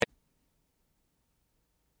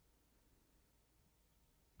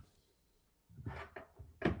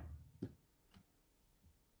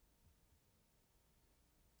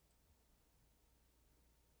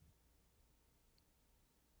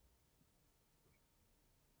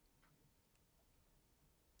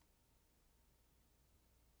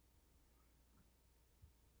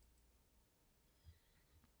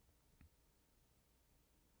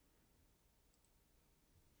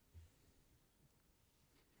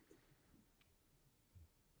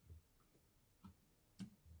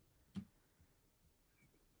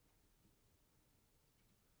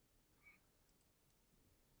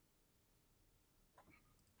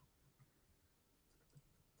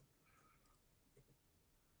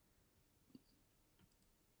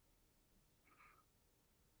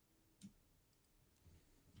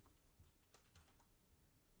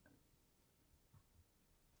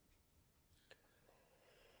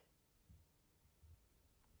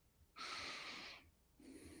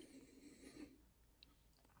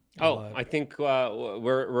Oh, I think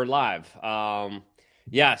we're live.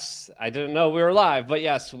 Yes, I didn't know we were live, but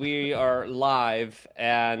yes, we are live.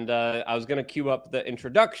 And I was gonna cue up the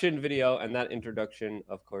introduction video, and that introduction,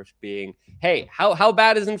 of course, being, "Hey, how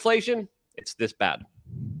bad is inflation? It's this bad."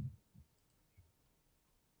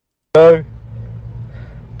 Look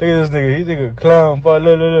at this nigga. He think a clown, but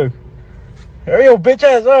look. Hurry your bitch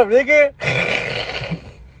ass up, nigga.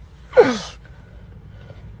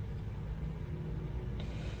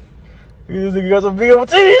 This nigga got some big old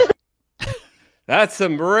titties. That's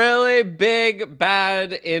some really big,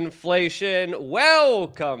 bad inflation.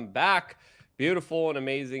 Welcome back, beautiful and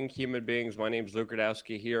amazing human beings. My name is Luke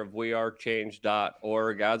Radowski here of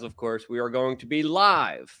wearechange.org. As of course, we are going to be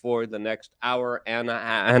live for the next hour and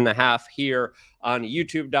a half here on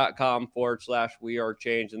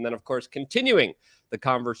youtube.com/wearechange. And then, of course, continuing the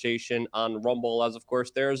conversation on Rumble, as of course,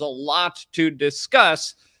 there's a lot to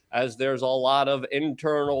discuss, as there's a lot of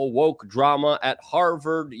internal woke drama at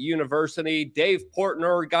Harvard University. Dave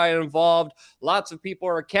Portnoy got involved. Lots of people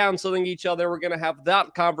are canceling each other. We're going to have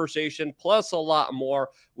that conversation, plus a lot more,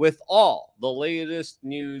 with all the latest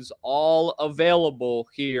news, all available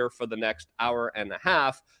here for the next hour and a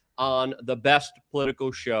half on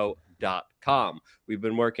thebestpoliticalshow.com. We've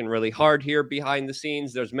been working really hard here behind the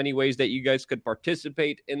scenes. There's many ways that you guys could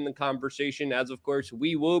participate in the conversation, as of course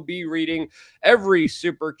we will be reading every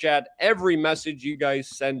super chat, every message you guys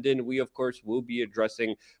send in. We of course will be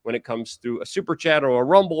addressing when it comes through a super chat or a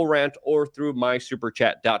Rumble rant or through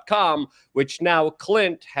mysuperchat.com, which now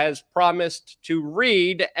Clint has promised to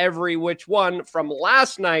read every which one from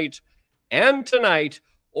last night and tonight,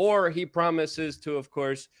 or he promises to, of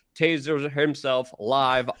course, taser himself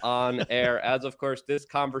live on air. As of course, this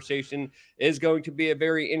conversation is going to be a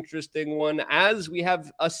very interesting one, as we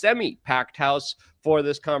have a semi-packed house for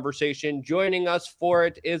this conversation. Joining us for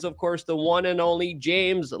it is, of course, the one and only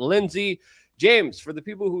James Lindsay. James, for the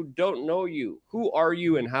people who don't know you, who are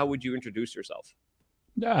you and how would you introduce yourself?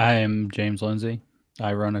 I am James Lindsay.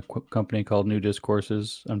 I run a company called New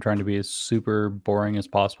Discourses. I'm trying to be as super boring as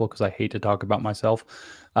possible because I hate to talk about myself.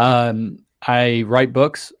 I write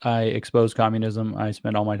books. I expose communism. I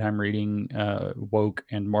spend all my time reading woke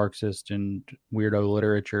and Marxist and weirdo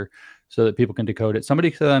literature so that people can decode it.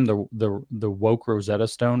 Somebody said I'm the woke Rosetta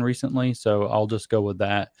Stone recently, so I'll just go with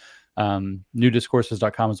that.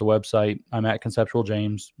 Newdiscourses.com is the website. I'm at Conceptual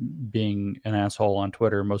James, being an asshole on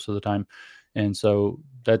Twitter most of the time. And so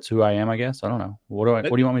that's who I am, I guess. I don't know. What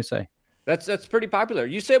do you want me to say? That's pretty popular.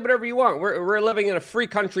 You say whatever you want. We're living in a free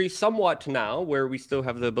country somewhat now, where we still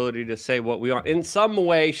have the ability to say what we want in some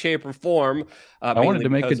way, shape, or form. I wanted to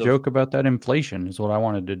make a joke about that inflation is what I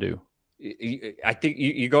wanted to do. I think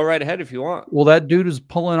you go right ahead if you want. Well, that dude is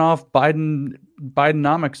pulling off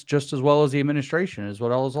Bidenomics just as well as the administration is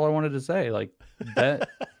all I wanted to say. Like that,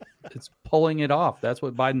 it's pulling it off. That's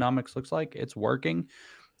what Bidenomics looks like. It's working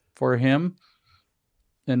for him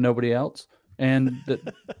and nobody else. And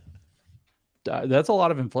that's a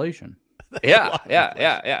lot of inflation.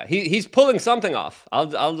 Yeah. He's pulling something off.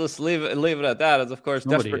 I'll just leave it at that. As of course,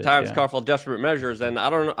 desperate times call for desperate measures, and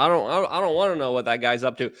I don't want to know what that guy's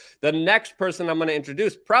up to. The next person I'm going to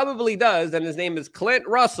introduce probably does, and his name is Clint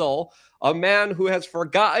Russell, a man who has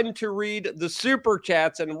forgotten to read the super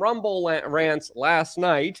chats and Rumble rants last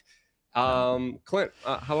night. Clint,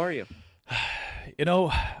 how are you? You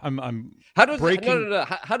know, I'm how does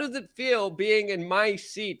it feel being in my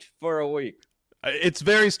seat for a week? It's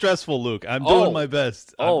very stressful, Luke. I'm doing my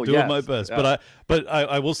best. My best. Yeah. But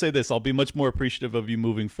I will say this. I'll be much more appreciative of you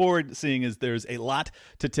moving forward, seeing as there's a lot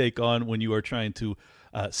to take on when you are trying to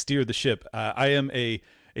steer the ship. I am a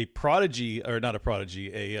prodigy, or not a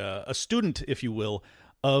prodigy, a student, if you will,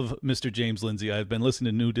 of Mr. James Lindsay. I've been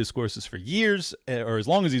listening to New Discourses for years, or as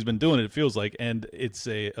long as he's been doing it, it feels like, and it's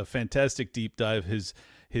a fantastic deep dive. His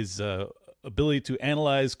ability to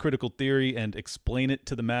analyze critical theory and explain it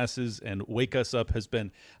to the masses and wake us up has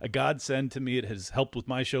been a godsend to me. It has helped with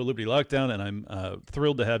my show, Liberty Lockdown, and I'm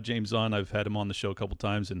thrilled to have James on. I've had him on the show a couple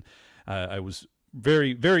times, and I was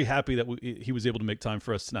very, very happy that he was able to make time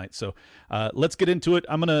for us tonight. So let's get into it.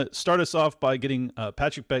 I'm going to start us off by getting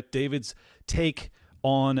Patrick Bet-David's take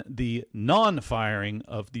on the non-firing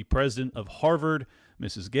of the president of Harvard,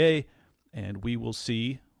 Mrs. Gay, and we will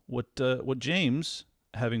see what James,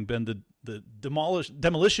 having been the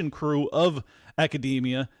demolition crew of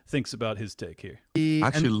academia, thinks about his take here. I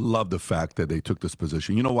actually love the fact that they took this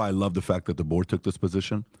position. You know why I love the fact that the board took this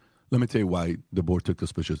position? Let me tell you why the board took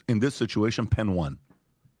this position. In this situation, Penn won.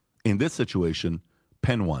 In this situation,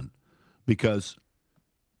 Penn won. Because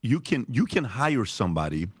you can hire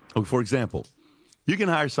somebody, for example, you can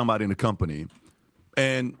hire somebody in a company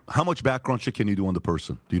And how much background check can you do on the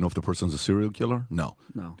person? Do you know if the person's a serial killer? No.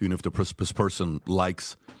 No. Do you know if this person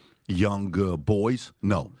likes young boys?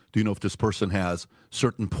 No. Do you know if this person has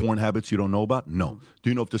certain porn habits you don't know about? No. Do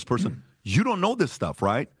you know if this person, you don't know this stuff,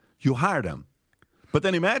 right? You hire them. But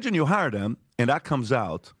then imagine you hire them and that comes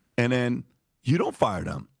out and then you don't fire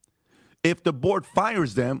them. If the board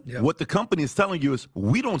fires them, what the company is telling you is,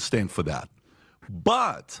 we don't stand for that.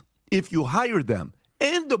 But if you hire them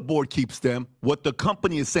and the board keeps them, what the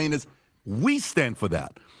company is saying is, we stand for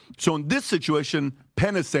that. So in this situation,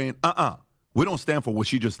 Penn is saying, we don't stand for what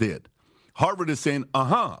she just did. Harvard is saying,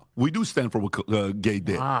 we do stand for what Gay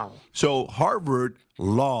did. Wow. So Harvard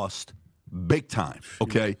lost big time,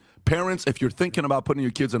 okay? Parents, if you're thinking about putting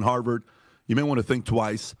your kids in Harvard, you may want to think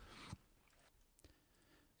twice.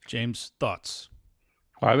 James, thoughts?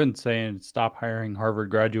 I've been saying stop hiring Harvard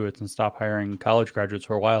graduates and stop hiring college graduates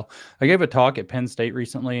for a while. I gave a talk at Penn State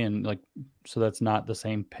recently, and so that's not the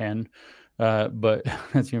same Penn, but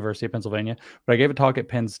that's University of Pennsylvania. But I gave a talk at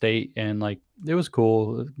Penn State, and it was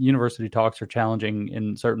cool. University talks are challenging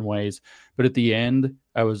in certain ways, but at the end,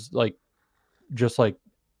 I was just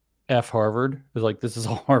F Harvard. It was this is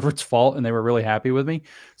all Harvard's fault, and they were really happy with me.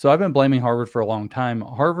 So I've been blaming Harvard for a long time.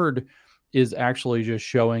 Harvard is actually just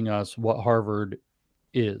showing us what Harvard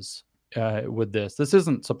is with this. This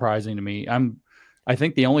isn't surprising to me. I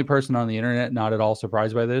think the only person on the internet not at all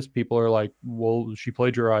surprised by this. People are like, well, she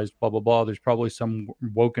plagiarized, blah, blah, blah. There's probably some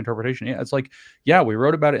woke interpretation. Yeah, it's we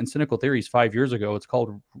wrote about it in Cynical Theories 5 years ago.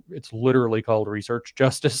 It's literally called research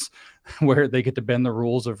justice, where they get to bend the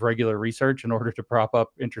rules of regular research in order to prop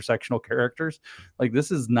up intersectional characters.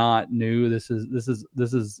 This is not new. This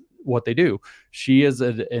is what they do. She is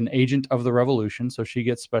an agent of the revolution, so she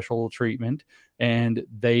gets special treatment, and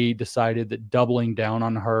they decided that doubling down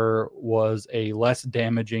on her was a less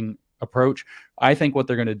damaging approach. I think what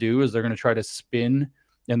they're going to do is they're going to try to spin,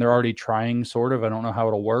 and they're already trying sort of, I don't know how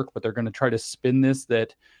it'll work, but they're going to try to spin this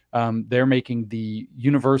that they're making the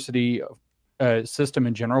university system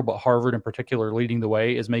in general, but Harvard in particular leading the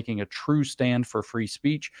way, is making a true stand for free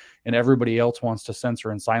speech, and everybody else wants to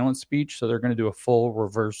censor and silence speech. So they're going to do a full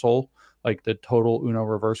reversal, the total Uno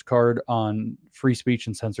reverse card on free speech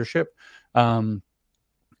and censorship. And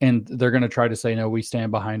they're going to try to say, no, we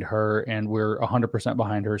stand behind her and we're 100%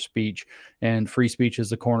 behind her speech, and free speech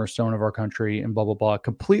is the cornerstone of our country, and blah, blah, blah,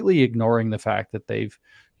 completely ignoring the fact that they've,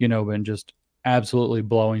 been just absolutely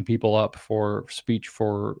blowing people up for speech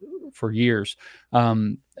for years.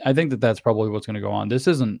 I think that's probably what's going to go on. This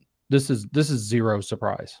is zero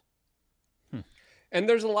surprise. And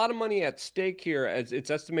there's a lot of money at stake here, as it's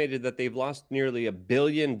estimated that they've lost nearly $1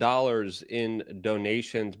 billion in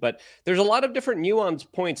donations. But there's a lot of different nuanced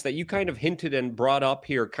points that you kind of hinted and brought up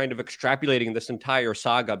here, kind of extrapolating this entire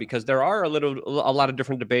saga, because there are a lot of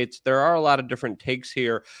different debates. There are a lot of different takes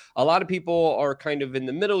here. A lot of people are kind of in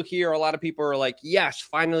the middle here. A lot of people are like, yes,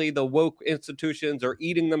 finally the woke institutions are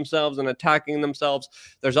eating themselves and attacking themselves.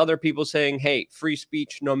 There's other people saying, hey, free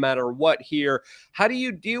speech no matter what here. How do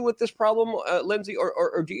you deal with this problem, Lindsay?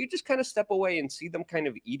 Or do you just kind of step away and see them kind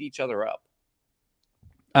of eat each other up?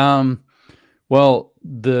 Well,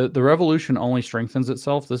 the revolution only strengthens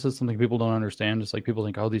itself. This is something people don't understand. It's people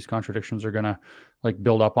think, oh, these contradictions are going to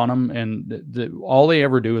build up on them. And all they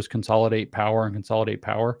ever do is consolidate power and consolidate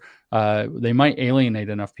power. They might alienate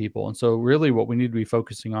enough people. And so really what we need to be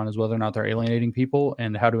focusing on is whether or not they're alienating people,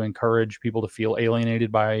 and how to encourage people to feel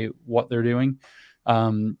alienated by what they're doing.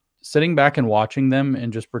 Sitting back and watching them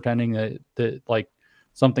and just pretending that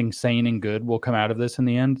something sane and good will come out of this in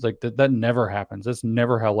the end, that never happens. That's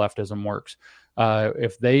never how leftism works.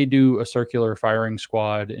 If they do a circular firing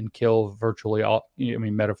squad and kill virtually all,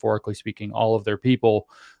 metaphorically speaking, all of their people,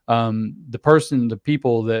 the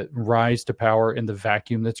people that rise to power in the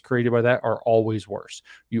vacuum that's created by that are always worse.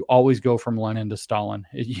 You always go from Lenin to Stalin.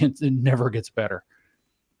 It never gets better.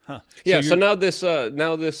 Huh. Yeah. So now this,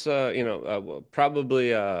 probably,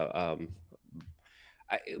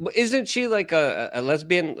 isn't she a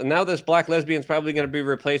lesbian? Now this black lesbian is probably going to be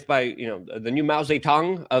replaced by, the new Mao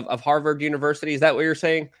Zedong of Harvard University. Is that what you're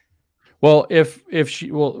saying? Well, if she,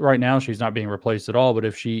 right now she's not being replaced at all, but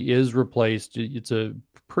if she is replaced, it's a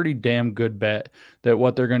pretty damn good bet that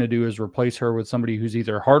what they're going to do is replace her with somebody who's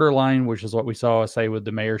either harder line, which is what we saw say with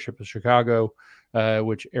the mayorship of Chicago,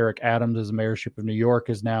 which Eric Adams as the mayorship of New York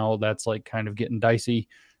is now. That's kind of getting dicey.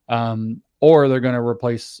 Or they're going to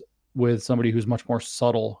replace with somebody who's much more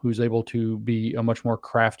subtle, who's able to be a much more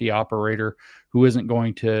crafty operator, who isn't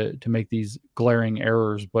going to make these glaring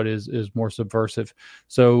errors, but is more subversive.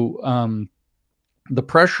 So the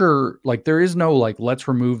pressure, there is no let's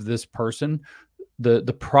remove this person.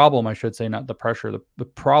 The problem, I should say, not the pressure. The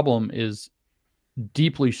problem is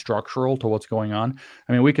deeply structural to what's going on.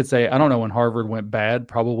 I mean, we could say, I don't know when Harvard went bad,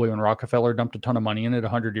 probably when Rockefeller dumped a ton of money in it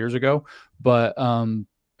 100 years ago. But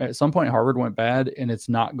at some point, Harvard went bad, and it's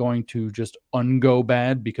not going to just ungo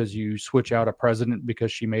bad because you switch out a president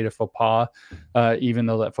because she made a faux pas, even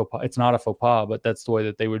though that faux pas, it's not a faux pas, but that's the way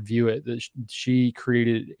that they would view it. That she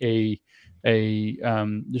created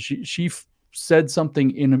she said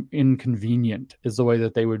something inconvenient is the way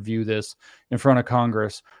that they would view this in front of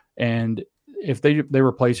Congress. And if they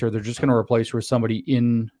replace her, they're just going to replace her with somebody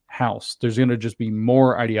in-house. There's going to just be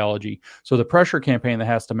more ideology. So the pressure campaign that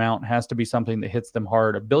has to mount has to be something that hits them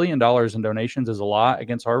hard. $1 billion in donations is a lot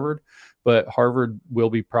against Harvard, but Harvard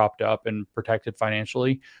will be propped up and protected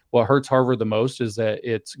financially. What hurts Harvard the most is that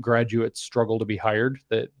its graduates struggle to be hired,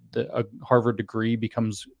 that a Harvard degree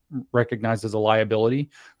becomes recognized as a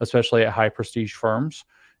liability, especially at high prestige firms.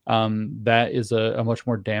 That is a much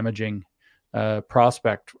more damaging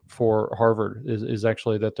prospect for Harvard is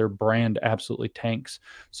actually that their brand absolutely tanks.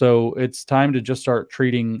 So it's time to just start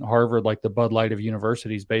treating Harvard like the Bud Light of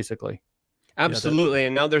universities, basically. Absolutely.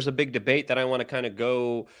 And now there's a big debate that I want to kind of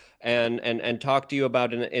go and talk to you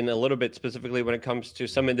about in a little bit, specifically when it comes to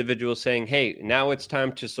some individuals saying, hey, now it's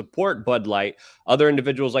time to support Bud Light. Other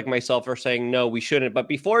individuals like myself are saying, no, we shouldn't. But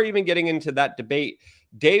before even getting into that debate,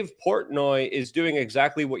 Dave Portnoy is doing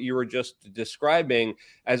exactly what you were just describing,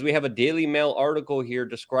 as we have a Daily Mail article here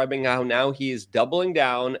describing how now he is doubling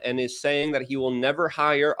down and is saying that he will never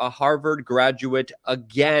hire a Harvard graduate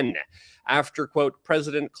again. After, quote,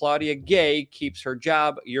 President Claudia Gay keeps her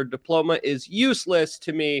job, your diploma is useless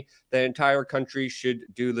to me. The entire country should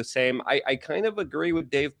do the same. I kind of agree with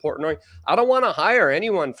Dave Portnoy. I don't want to hire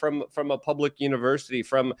anyone from a public university,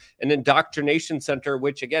 from an indoctrination center,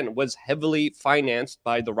 which, again, was heavily financed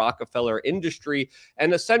by the Rockefeller industry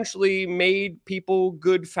and essentially made people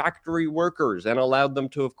good factory workers and allowed them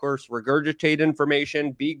to, of course, regurgitate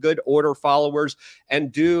information, be good order followers,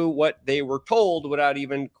 and do what they were told without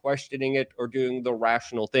even questioning it or doing the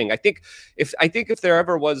rational thing. I think if there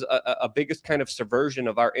ever was a biggest kind of subversion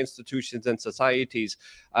of our institutions and societies,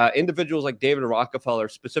 individuals like David Rockefeller,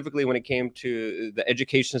 specifically when it came to the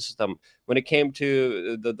education system, when it came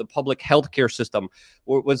to the public healthcare system,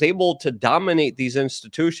 was able to dominate these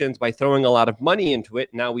institutions by throwing a lot of money into it.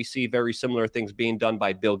 Now we see very similar things being done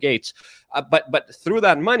by Bill Gates. But through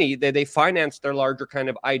that money, they financed their larger kind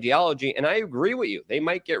of ideology. And I agree with you. They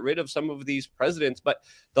might get rid of some of these presidents, but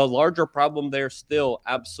the larger problem there still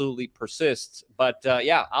absolutely persists. But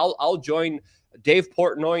yeah, I'll join Dave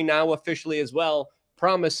Portnoy now officially as well,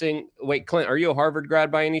 promising. Wait, Clint, are you a Harvard grad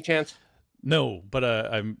by any chance? No, but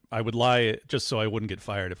I would lie just so I wouldn't get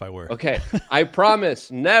fired if I were. Okay, I promise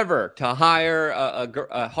never to hire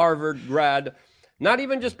a Harvard grad. Not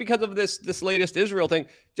even just because of this latest Israel thing,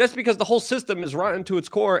 just because the whole system is rotten to its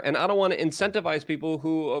core, and I don't want to incentivize people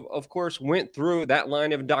who, of course, went through that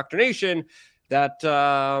line of indoctrination that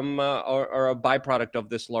are a byproduct of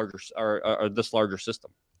this larger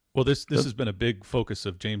system. Well, this has been a big focus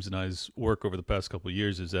of James and I's work over the past couple of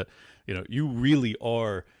years, is that, you really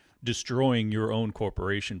are destroying your own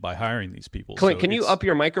corporation by hiring these people. Clint, can you up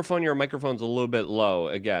your microphone? Your microphone's a little bit low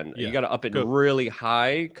again. Yeah, you got to up it really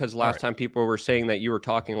high, because last time people were saying that you were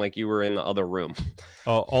talking like you were in the other room.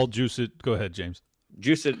 I'll juice it. Go ahead, James.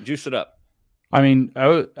 Juice it up. I mean,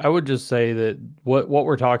 I would just say that what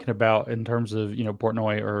we're talking about in terms of,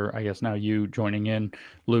 Portnoy, or I guess now you joining in,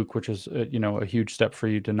 Luke, which is, a huge step for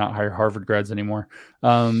you to not hire Harvard grads anymore.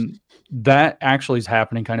 That actually is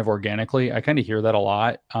happening kind of organically. I kind of hear that a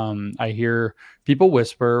lot. I hear people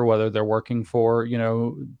whisper, whether they're working for,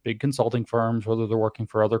 big consulting firms, whether they're working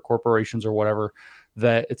for other corporations or whatever,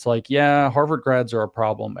 that it's like, yeah, Harvard grads are a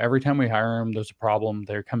problem. Every time we hire them, there's a problem.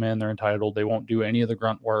 They come in, they're entitled. They won't do any of the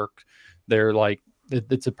grunt work. They're like,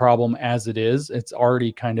 it's a problem as it is. It's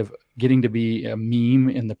already kind of getting to be a meme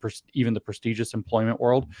in even the prestigious employment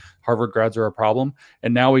world. Harvard grads are a problem.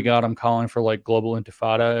 And now we got them calling for like global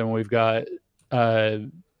intifada. And we've got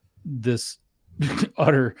this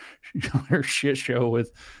utter shit show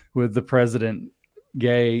with the President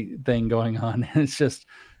Gay thing going on. It's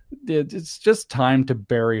just time to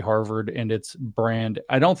bury Harvard and its brand.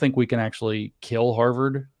 I don't think we can actually kill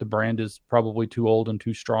Harvard. The brand is probably too old and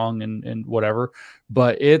too strong and whatever,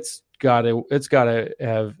 but it's got to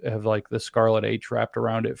have like the scarlet H wrapped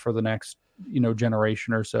around it for the next,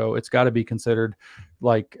 generation or so. It's got to be considered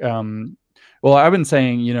like, well, I've been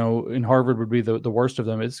saying, in Harvard would be the worst of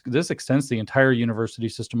them. This extends the entire university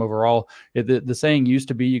system overall. The saying used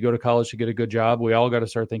to be, you go to college to get a good job. We all got to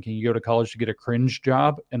start thinking you go to college to get a cringe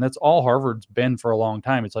job. And that's all Harvard's been for a long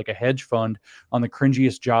time. It's like a hedge fund on the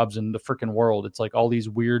cringiest jobs in the freaking world. It's like all these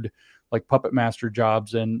weird like puppet master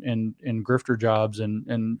jobs and grifter jobs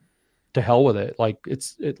and to hell with it. Like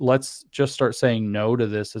let's just start saying no to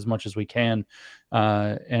this as much as we can.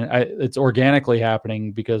 It's organically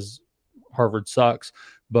happening because Harvard sucks,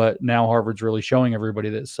 but now Harvard's really showing everybody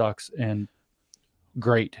that it sucks, and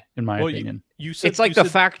great in my opinion. You said, it's like the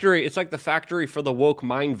factory. It's like the factory for the woke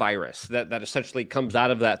mind virus that essentially comes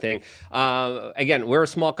out of that thing. Again, we're a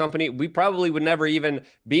small company. We probably would never even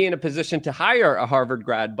be in a position to hire a Harvard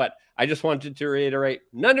grad. But I just wanted to reiterate: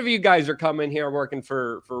 none of you guys are coming here working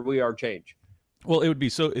for We Are Change. Well,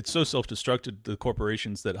 it's so self-destructive, the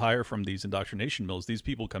corporations that hire from these indoctrination mills. These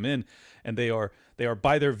people come in and they are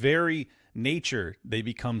by their very nature, they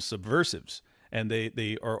become subversives. And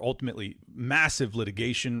they are ultimately massive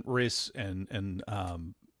litigation risks and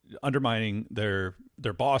undermining their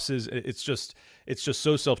bosses. It's just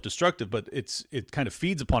so self-destructive, but it kind of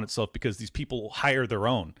feeds upon itself because these people hire their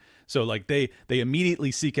own. So like they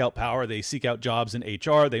immediately seek out power. They seek out jobs in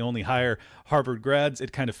HR. They only hire Harvard grads.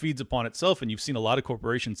 It kind of feeds upon itself. And you've seen a lot of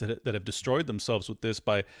corporations that have destroyed themselves with this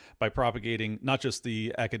by propagating not just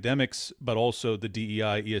the academics, but also the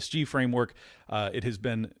DEI ESG framework. It has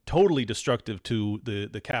been totally destructive to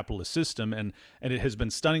the capitalist system. And it has been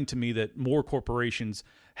stunning to me that more corporations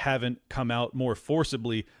haven't come out more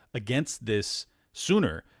forcibly against this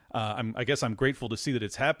sooner. I guess I'm grateful to see that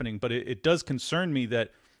it's happening, but it does concern me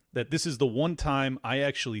that this is the one time I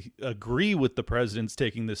actually agree with the president's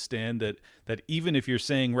taking this stand, that even if you're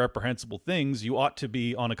saying reprehensible things, you ought to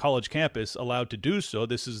be on a college campus allowed to do so.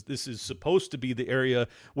 This is supposed to be the area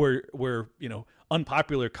where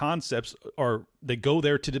unpopular concepts they go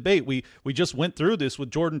there to debate. We just went through this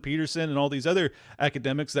with Jordan Peterson and all these other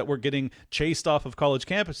academics that were getting chased off of college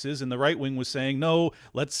campuses, and the right wing was saying, no,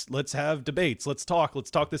 let's have debates, let's talk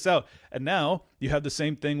this out. And now you have the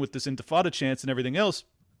same thing with this Intifada chants and everything else.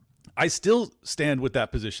 I still stand with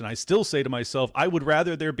that position. I still say to myself, I would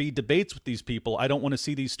rather there be debates with these people. I don't want to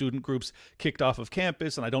see these student groups kicked off of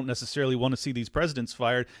campus, and I don't necessarily want to see these presidents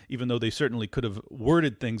fired, even though they certainly could have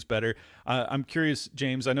worded things better. I'm curious,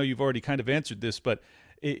 James, I know you've already kind of answered this, but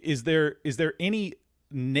is there any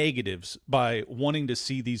negatives by wanting to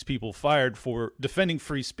see these people fired for defending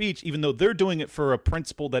free speech, even though they're doing it for a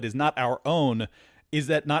principle that is not our own? Is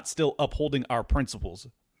that not still upholding our principles?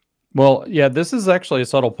 Well, yeah, this is actually a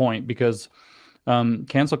subtle point because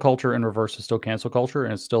cancel culture in reverse is still cancel culture,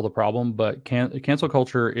 and it's still the problem. But cancel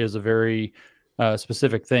culture is a very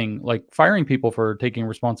specific thing. Like firing people for taking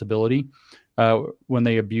responsibility when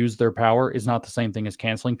they abuse their power is not the same thing as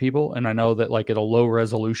canceling people. And I know that like at a low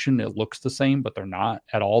resolution, it looks the same, but they're not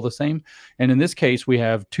at all the same. And in this case, we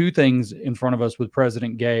have two things in front of us with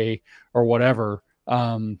President Gay or whatever.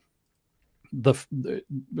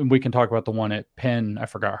 We can talk about the one at Penn. I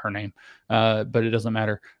forgot her name, but it doesn't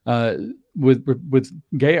matter. With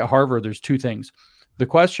Gay at Harvard, there's two things. The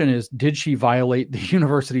question is, did she violate the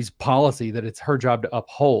university's policy that it's her job to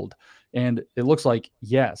uphold? And it looks like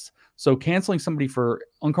yes. So canceling somebody for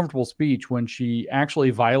uncomfortable speech when she actually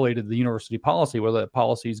violated the university policy, whether that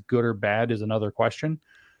policy is good or bad is another question.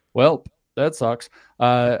 Well, that sucks.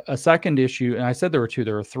 A second issue, and I said there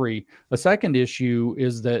were three. A second issue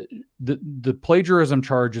is that the plagiarism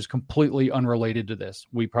charge is completely unrelated to this.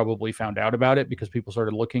 We probably found out about it because people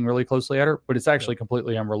started looking really closely at her, but it's actually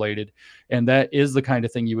completely unrelated. And that is the kind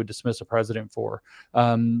of thing you would dismiss a president for.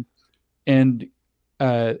 There's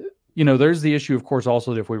the issue, of course,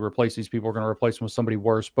 also that if we replace these people, we're going to replace them with somebody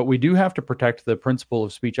worse. But we do have to protect the principle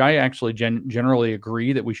of speech. I actually generally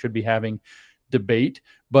agree that we should be having debate,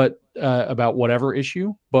 but about whatever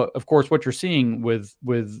issue. But of course, what you're seeing with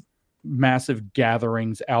massive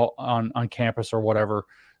gatherings out on campus or whatever,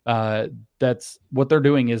 that's what they're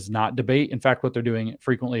doing is not debate. In fact, what they're doing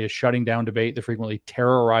frequently is shutting down debate. They're frequently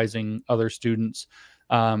terrorizing other students.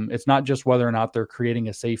 It's not just whether or not they're creating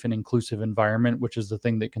a safe and inclusive environment, which is the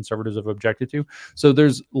thing that conservatives have objected to. So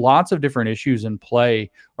there's lots of different issues in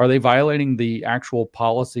play. Are they violating the actual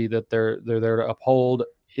policy that they're there to uphold?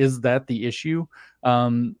 Is that the issue?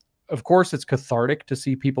 Of course, it's cathartic to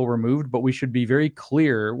see people removed, but we should be very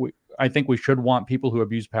clear. I think we should want people who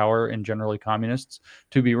abuse power, and generally communists,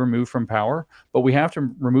 to be removed from power. But we have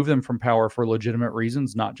to remove them from power for legitimate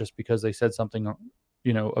reasons, not just because they said something,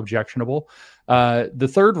 objectionable. The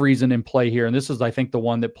third reason in play here, and this is, I think, the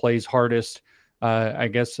one that plays hardest. I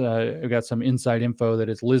guess I've got some inside info that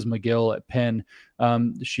it's Liz McGill at Penn.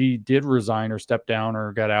 She did resign or step down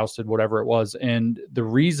or got ousted, whatever it was. And the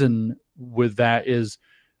reason with that is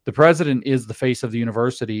the president is the face of the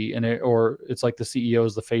university, and it's like the CEO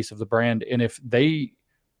is the face of the brand. And if they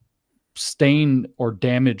stain or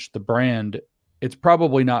damage the brand, it's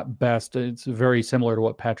probably not best. It's very similar to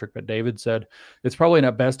what Patrick Bet-David said. It's probably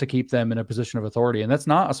not best to keep them in a position of authority. And that's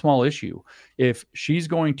not a small issue. If she's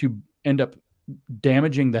going to end up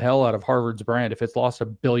damaging the hell out of Harvard's brand, if it's lost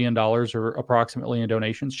 $1 billion or approximately in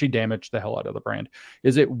donations, she damaged the hell out of the brand.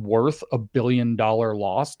 Is it worth $1 billion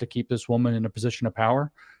loss to keep this woman in a position of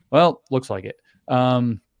power? Well, looks like it.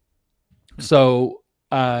 So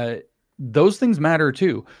those things matter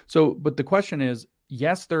too. So, but the question is,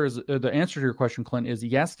 yes, there is the answer to your question, Clint, is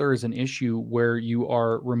yes, there is an issue where you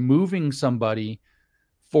are removing somebody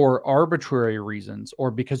for arbitrary reasons, or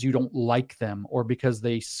because you don't like them, or because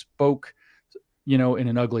they spoke, in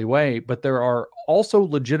an ugly way. But there are also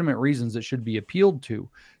legitimate reasons that should be appealed to.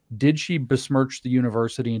 Did she besmirch the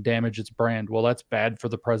university and damage its brand? Well, that's bad for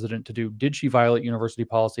the president to do. Did she violate university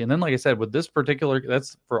policy? And then, like I said, with this particular,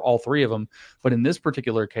 that's for all three of them. But in this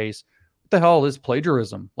particular case, what the hell is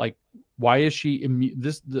plagiarism? Like, why is she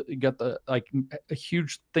got a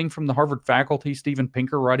huge thing from the Harvard faculty, Steven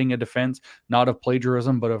Pinker writing a defense, not of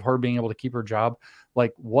plagiarism, but of her being able to keep her job.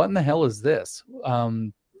 Like, what in the hell is this?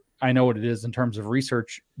 I know what it is in terms of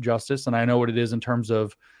research justice, and I know what it is in terms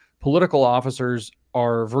of political officers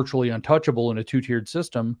are virtually untouchable in a two-tiered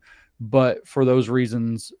system. But for those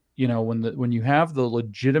reasons, when you have the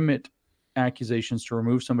legitimate accusations to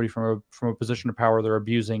remove somebody from a position of power they're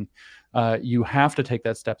abusing, you have to take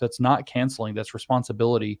that step. That's not canceling, that's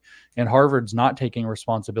responsibility. And Harvard's not taking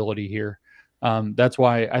responsibility here. That's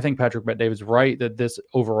why I think Patrick Bet-David's right that this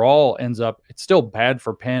overall ends up, it's still bad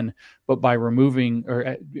for Penn, but by removing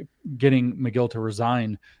or getting McGill to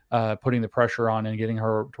resign, putting the pressure on and getting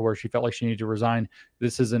her to where she felt like she needed to resign,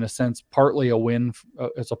 this is in a sense partly a win.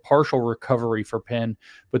 It's a partial recovery for Penn,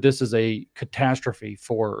 but this is a catastrophe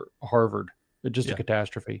for Harvard. Just a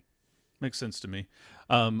catastrophe. Makes sense to me.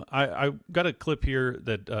 I got a clip here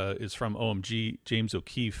that is from OMG, James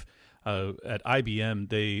O'Keefe at IBM.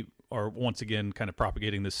 They are once again kind of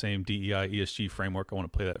propagating the same DEI ESG framework. I want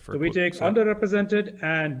to play that for. So we take underrepresented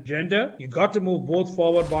and gender. You got to move both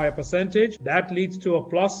forward by a percentage. That leads to a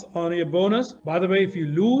plus on your bonus. By the way, if you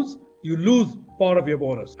lose part of your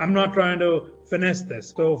bonus. I'm not trying to finesse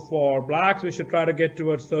this. So for blacks, we should try to get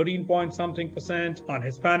towards 13 point something percent. On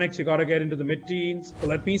Hispanics, you got to get into the mid-teens. So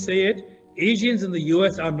let me say it. Asians in the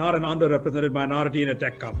US are not an underrepresented minority in a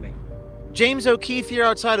tech company. James O'Keefe here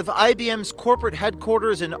outside of IBM's corporate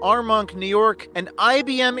headquarters in Armonk, New York. An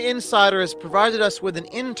IBM insider has provided us with an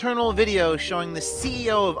internal video showing the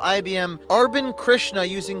CEO of IBM, Arvind Krishna,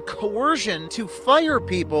 using coercion to fire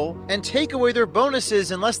people and take away their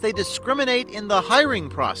bonuses unless they discriminate in the hiring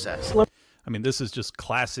process. I mean, this is just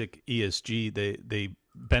classic ESG. They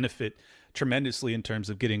benefit tremendously in terms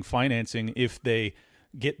of getting financing if they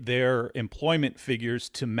get their employment figures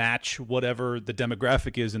to match whatever the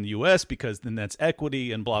demographic is in the US, because then that's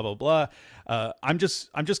equity and blah, blah, blah. I'm just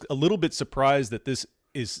a little bit surprised that this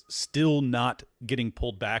is still not getting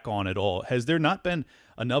pulled back on at all. Has there not been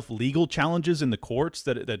enough legal challenges in the courts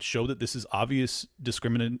that show that this is obvious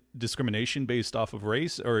discrimination based off of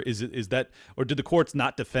race? Or or did the courts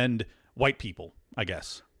not defend white people, I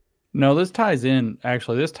guess? No, this ties into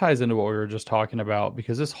what we were just talking about,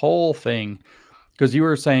 because this whole thing, because you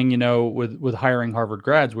were saying, with hiring Harvard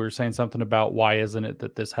grads, we were saying something about why isn't it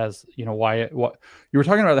that this has, what you were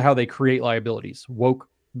talking about, how they create liabilities.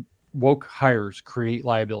 Woke hires create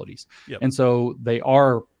liabilities. Yep. And so they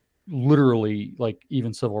are literally like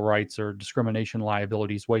even civil rights or discrimination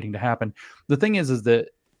liabilities waiting to happen. The thing is that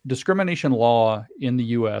discrimination law in the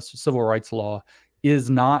US, civil rights law, is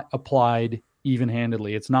not applied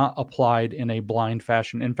even-handedly. It's not applied in a blind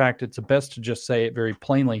fashion. In fact, it's best to just say it very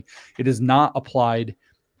plainly. It is not applied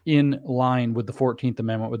in line with the 14th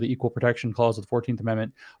Amendment, with the Equal Protection Clause of the 14th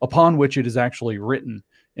Amendment, upon which it is actually written.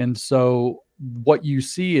 And so what you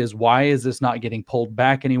see is, why is this not getting pulled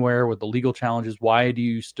back anywhere with the legal challenges? Why do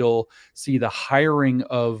you still see the hiring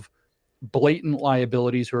of blatant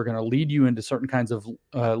liabilities who are going to lead you into certain kinds of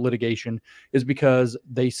litigation? Is because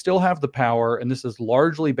they still have the power, and this is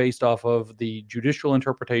largely based off of the judicial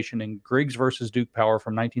interpretation in Griggs versus Duke Power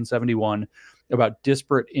from 1971 about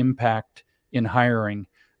disparate impact in hiring,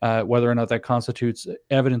 whether or not that constitutes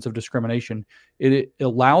evidence of discrimination. It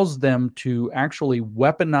allows them to actually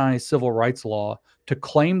weaponize civil rights law to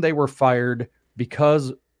claim they were fired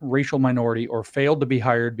because racial minority, or failed to be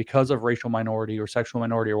hired because of racial minority or sexual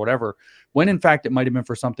minority or whatever, when in fact it might have been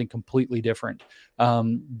for something completely different.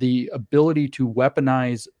 The ability to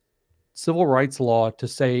weaponize civil rights law to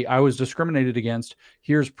say, I was discriminated against,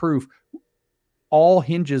 here's proof, all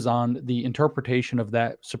hinges on the interpretation of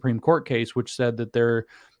that Supreme Court case, which said that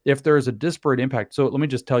if there is a disparate impact. So let me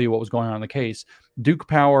just tell you what was going on in the case. Duke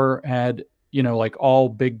Power had like all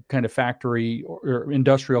big kind of factory or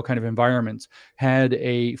industrial kind of environments had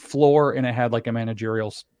a floor, and it had like a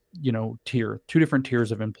managerial tier, two different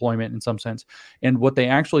tiers of employment in some sense. And what they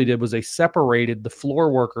actually did was they separated the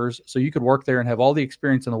floor workers, so you could work there and have all the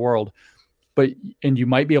experience in the world, and you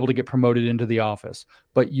might be able to get promoted into the office,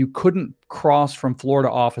 but you couldn't cross from floor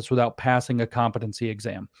to office without passing a competency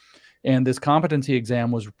exam. And this competency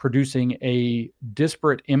exam was producing a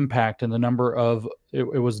disparate impact in the number of, it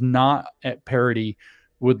was not at parity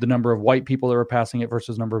with the number of white people that were passing it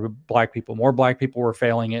versus number of black people. More black people were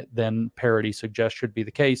failing it than parity suggests should be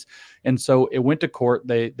the case. And so it went to court.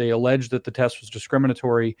 They alleged that the test was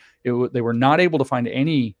discriminatory. They were not able to find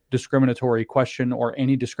any discriminatory question or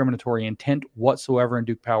any discriminatory intent whatsoever in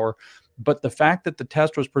Duke Power. But the fact that the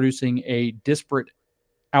test was producing a disparate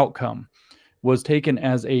outcome was taken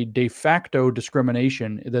as a de facto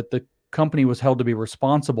discrimination that the company was held to be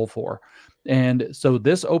responsible for. And so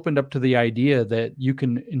this opened up to the idea that you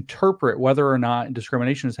can interpret whether or not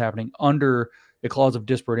discrimination is happening under a clause of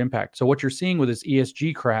disparate impact. So what you're seeing with this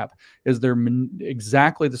ESG crap is they're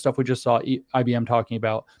exactly the stuff we just saw IBM talking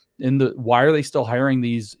about. Why are they still hiring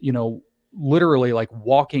these, literally like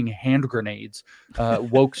walking hand grenades,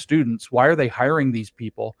 woke students? Why are they hiring these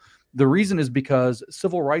people? The reason is because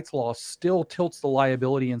civil rights law still tilts the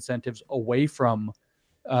liability incentives away from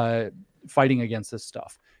fighting against this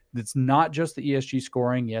stuff. It's not just the ESG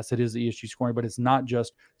scoring. Yes, it is the ESG scoring, but it's not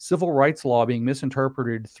just civil rights law being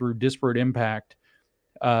misinterpreted through disparate impact.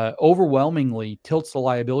 Overwhelmingly tilts the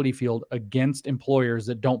liability field against employers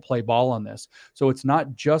that don't play ball on this. So it's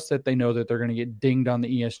not just that they know that they're going to get dinged on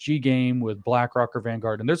the ESG game with BlackRock or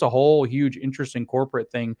Vanguard. And there's a whole huge, interesting corporate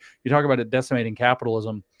thing. You talk about it decimating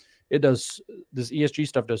capitalism. It does, this ESG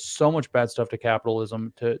stuff does so much bad stuff to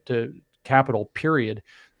capitalism, to capital, period,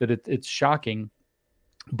 that it's shocking.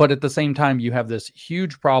 But at the same time, you have this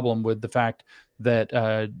huge problem with the fact that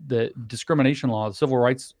the discrimination law, the civil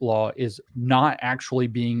rights law, is not actually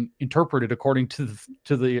being interpreted according to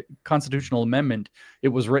the constitutional amendment it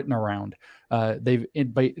was written around. They've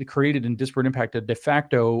created in disparate impact a de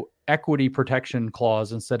facto equity protection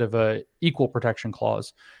clause instead of a equal protection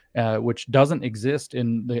clause, which doesn't exist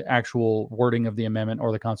in the actual wording of the amendment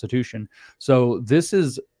or the Constitution. So this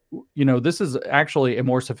is actually a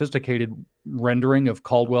more sophisticated rendering of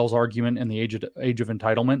Caldwell's argument in the age of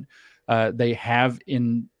entitlement. They have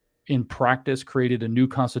in practice created a new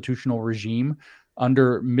constitutional regime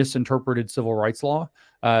under misinterpreted civil rights law.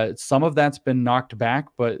 Some of that's been knocked back,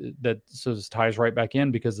 but that ties right back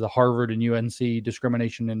in because the Harvard and UNC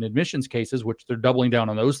discrimination and admissions cases, which they're doubling down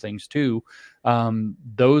on those things too.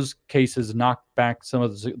 Those cases knocked back some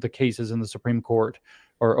of the cases in the Supreme Court,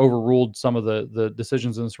 or overruled some of the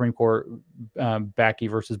decisions in the Supreme Court. Backey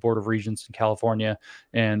versus Board of Regents in California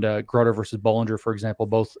and Grutter versus Bollinger, for example,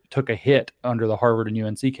 both took a hit under the Harvard and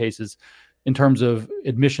UNC cases in terms of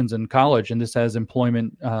admissions in college. And this has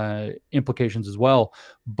employment implications as well.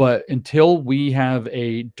 But until we have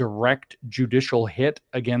a direct judicial hit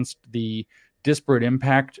against the disparate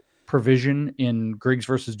impact provision in Griggs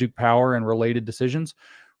versus Duke Power and related decisions,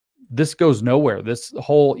 this goes nowhere. This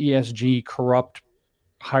whole ESG corrupt,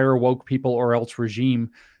 hire woke people or else regime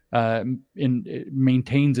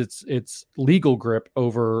maintains its legal grip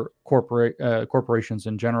over corporations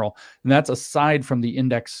in general. And that's aside from the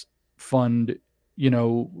index fund,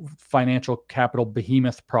 financial capital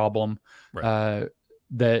behemoth problem, right,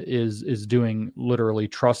 that is doing literally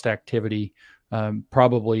trust activity,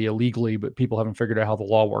 probably illegally, but people haven't figured out how the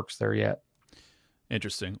law works there yet.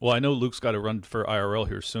 Interesting. Well, I know Luke's got to run for IRL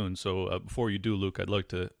here soon. So before you do, Luke, I'd like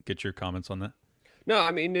to get your comments on that. No,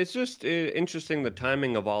 I mean, it's just interesting the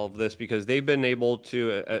timing of all of this, because they've been able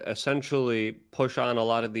to essentially push on a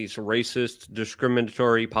lot of these racist,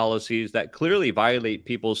 discriminatory policies that clearly violate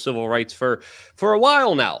people's civil rights for a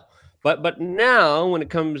while now. But now, when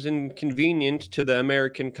it comes inconvenient to the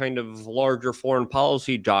American kind of larger foreign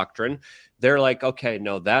policy doctrine, they're like, okay,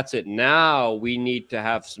 no, that's it. Now we need to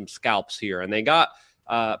have some scalps here. And they got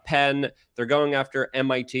Penn. They're going after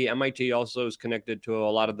MIT. MIT also is connected to a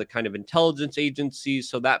lot of the kind of intelligence agencies.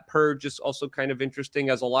 So that purge is also kind of interesting,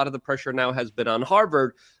 as a lot of the pressure now has been on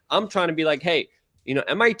Harvard. I'm trying to be like, hey,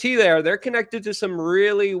 MIT they're connected to some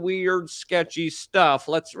really weird, sketchy stuff.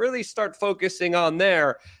 Let's really start focusing on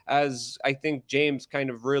there, as I think James kind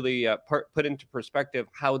of really put into perspective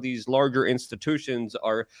how these larger institutions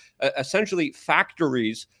are essentially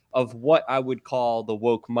factories of what I would call the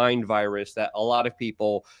woke mind virus that a lot of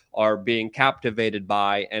people are being captivated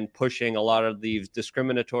by, and pushing a lot of these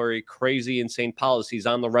discriminatory, crazy, insane policies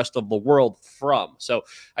on the rest of the world from. So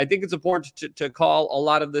I think it's important to call a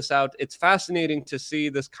lot of this out. It's fascinating to see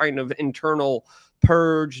this kind of internal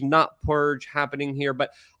purge, not purge happening here,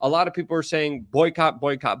 but a lot of people are saying boycott,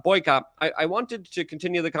 boycott, boycott. I wanted to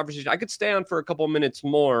continue the conversation. I could stay on for a couple minutes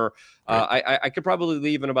more. I could probably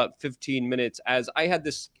leave in about 15 minutes, as I had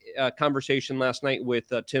this conversation last night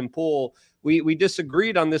with Tim Pool. We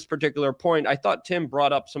disagreed on this particular point. I thought Tim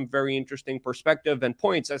brought up some very interesting perspective and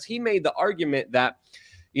points, as he made the argument that,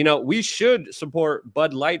 you know, we should support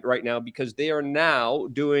Bud Light right now because they are now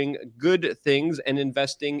doing good things and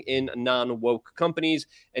investing in non-woke companies.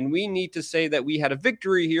 And we need to say that we had a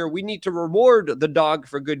victory here. We need to reward the dog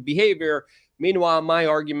for good behavior. Meanwhile, my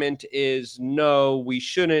argument is no, we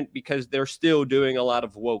shouldn't, because they're still doing a lot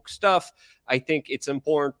of woke stuff. I think it's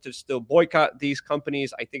important to still boycott these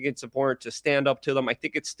companies. I think it's important to stand up to them. I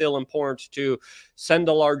think it's still important to send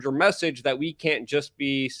a larger message that we can't just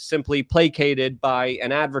be simply placated by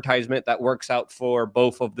an advertisement that works out for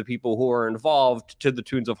both of the people who are involved to the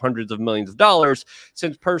tunes of hundreds of millions of dollars,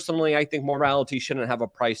 since personally, I think morality shouldn't have a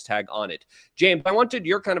price tag on it. James, I wanted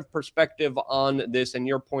your kind of perspective on this and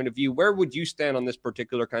your point of view. Where would you stand on this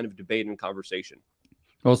particular kind of debate and conversation?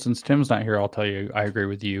 Well, since Tim's not here, I'll tell you, I agree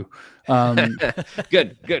with you.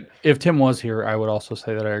 Good. If Tim was here, I would also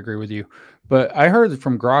say that I agree with you. But I heard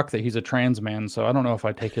from Grok that he's a trans man, so I don't know if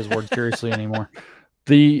I take his word seriously anymore.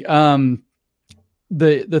 The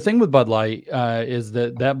thing with Bud Light is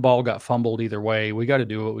that ball got fumbled either way. We got to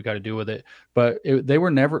do what we got to do with it. But they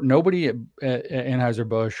were never, nobody at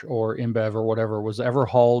Anheuser-Busch or InBev or whatever was ever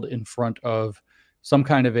hauled in front of some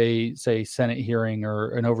kind of a, say, Senate hearing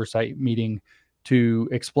or an oversight meeting to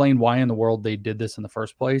explain why in the world they did this in the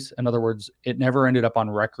first place. In other words, it never ended up on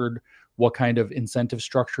record what kind of incentive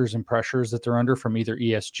structures and pressures that they're under from either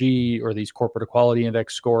ESG or these corporate equality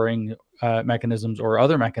index scoring mechanisms or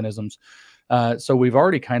other mechanisms. So we've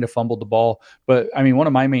already kind of fumbled the ball. But I mean, one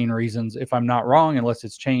of my main reasons, if I'm not wrong, unless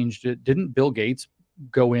it's changed, didn't Bill Gates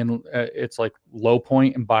go in it's like low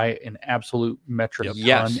point and buy an absolute metric ton?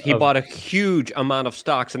 Yes, he bought a huge amount of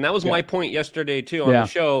stocks, and that was my point yesterday too on the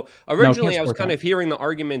show. Originally, I was kind of hearing the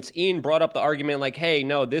arguments. Ian brought up the argument like, hey,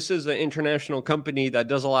 no, this is an international company that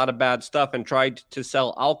does a lot of bad stuff and tried to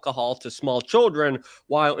sell alcohol to small children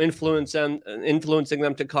while influencing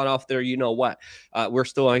them to cut off their you-know-what. We're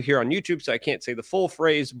still here on YouTube, so I can't say the full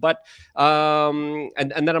phrase, but and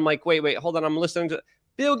then I'm like, wait, hold on, I'm listening to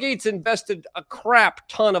Bill Gates invested a crap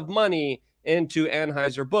ton of money into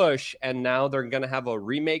Anheuser-Busch, and now they're going to have a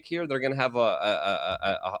remake here. They're going to have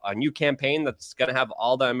a new campaign that's going to have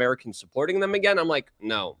all the Americans supporting them again. I'm like,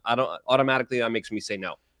 no, I don't. Automatically, that makes me say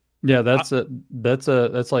no. Yeah, that's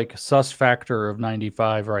like sus factor of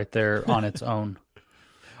 95 right there on its own.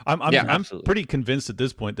 I'm pretty convinced at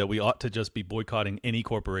this point that we ought to just be boycotting any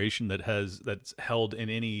corporation that's held in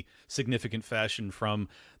any significant fashion from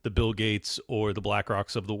the Bill Gates or the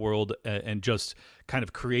BlackRocks of the world, and just kind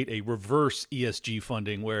of create a reverse ESG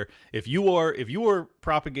funding where if you are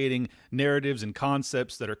propagating narratives and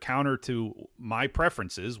concepts that are counter to my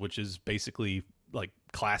preferences, which is basically like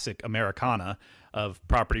classic Americana of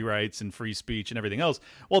property rights and free speech and everything else,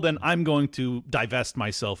 well, then I'm going to divest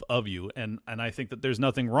myself of you. And I think that there's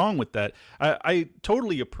nothing wrong with that. I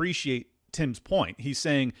totally appreciate Tim's point. He's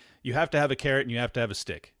saying you have to have a carrot and you have to have a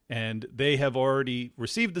stick. And they have already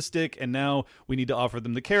received the stick, and now we need to offer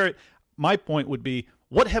them the carrot. My point would be,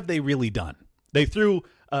 what have they really done? They threw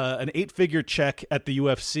an 8-figure check at the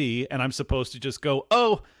UFC, and I'm supposed to just go,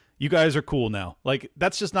 oh, you guys are cool now. Like,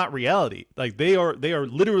 that's just not reality. Like, they are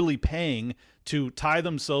literally paying to tie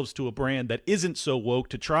themselves to a brand that isn't so woke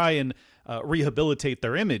to try and rehabilitate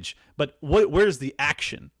their image. But where's the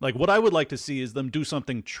action? Like, what I would like to see is them do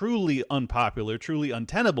something truly unpopular, truly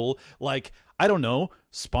untenable, like, I don't know,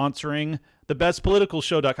 sponsoring the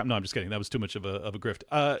bestpoliticalshow.com. No, I'm just kidding. That was too much of a grift.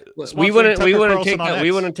 We wouldn't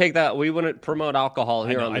take that. We wouldn't promote alcohol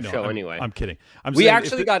here on the show anyway. I'm kidding. We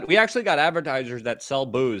actually got advertisers that sell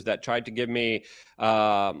booze that tried to give me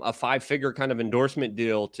a 5-figure kind of endorsement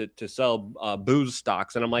deal to sell booze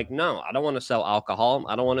stocks, and I'm like, no, I don't want to sell alcohol.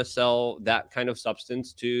 I don't want to sell that kind of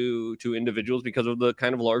substance to individuals because of the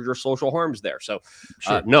kind of larger social harms there. So,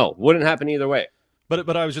 no, wouldn't happen either way.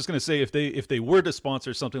 But I was just going to say, if they were to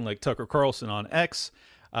sponsor something like Tucker Carlson on X,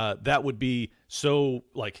 that would be so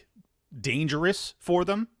like dangerous for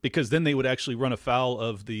them, because then they would actually run afoul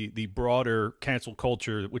of the broader cancel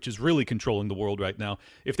culture, which is really controlling the world right now.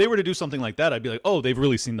 If they were to do something like that, I'd be like, oh, they've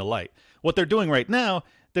really seen the light. What they're doing right now,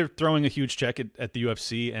 they're throwing a huge check at the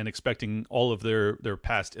UFC and expecting all of their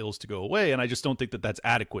past ills to go away, and I just don't think that that's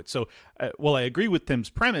adequate. So, while I agree with Tim's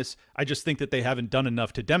premise, I just think that they haven't done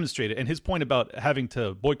enough to demonstrate it. And his point about having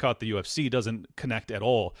to boycott the UFC doesn't connect at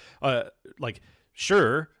all.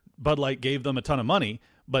 Sure, Bud Light gave them a ton of money,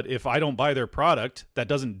 But if I don't buy their product, that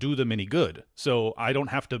doesn't do them any good. So I don't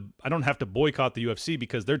have to boycott the UFC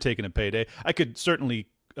because they're taking a payday. I could certainly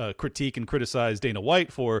critique and criticize Dana White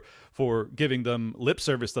for giving them lip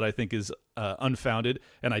service that I think is unfounded,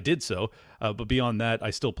 and I did so. But beyond that,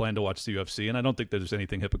 I still plan to watch the UFC, and I don't think there's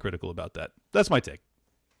anything hypocritical about that. That's my take.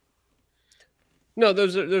 No,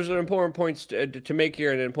 those are important points to make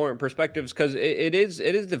here and important perspectives, because it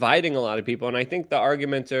is dividing a lot of people, and I think the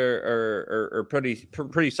arguments are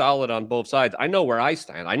pretty solid on both sides. I know where I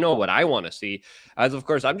stand. I know what I want to see. As of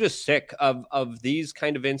course, I'm just sick of these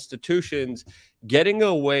kind of institutions getting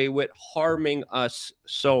away with harming us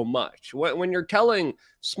so much. When you're telling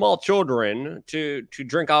small children to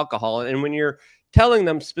drink alcohol, and when you're telling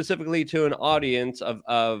them specifically to an audience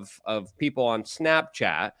of people on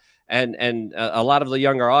Snapchat. And a lot of the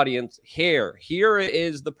younger audience, here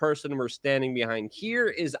is the person we're standing behind. Here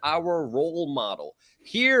is our role model.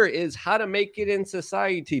 Here is how to make it in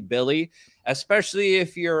society, Billy, especially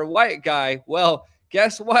if you're a white guy. Well,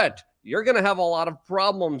 guess what? You're going to have a lot of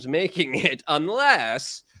problems making it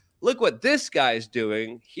unless, look what this guy's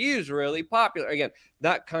doing. He's really popular. Again,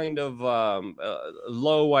 that kind of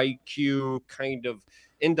low IQ kind of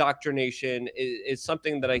indoctrination is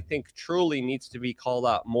something that I think truly needs to be called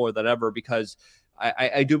out more than ever, because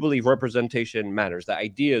I do believe representation matters. The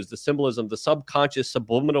ideas, the symbolism, the subconscious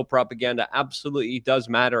subliminal propaganda absolutely does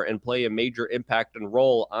matter and play a major impact and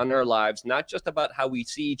role on our lives, not just about how we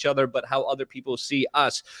see each other, but how other people see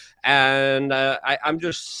us. And I'm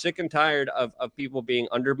just sick and tired of people being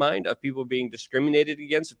undermined, of people being discriminated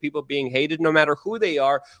against, of people being hated, no matter who they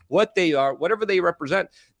are, whatever they represent.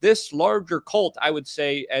 This larger cult, I would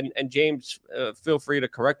say, and James, feel free to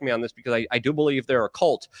correct me on this, because I do believe they're a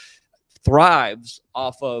cult, thrives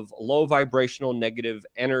off of low vibrational negative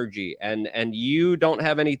energy, and you don't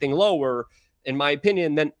have anything lower, in my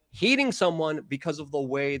opinion, than hating someone because of the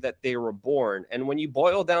way that they were born. And when you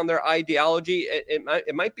boil down their ideology,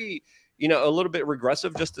 it might be, a little bit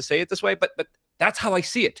regressive just to say it this way, but that's how I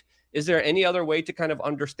see it. Is there any other way to kind of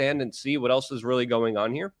understand and see what else is really going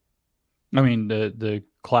on here? I mean, the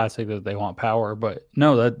classic that they want power, but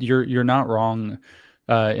no, that you're not wrong.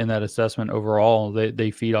 In that assessment overall,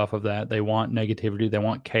 they feed off of that. They want negativity. They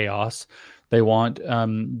want chaos. They want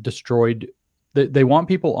destroyed. They want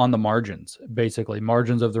people on the margins, basically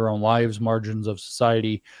margins of their own lives, margins of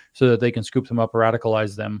society, so that they can scoop them up,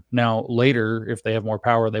 radicalize them. Now, later, if they have more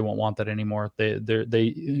power, they won't want that anymore.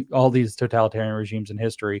 They all these totalitarian regimes in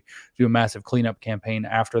history do a massive cleanup campaign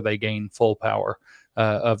after they gain full power.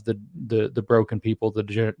 Of the broken people,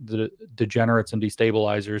 the degenerates and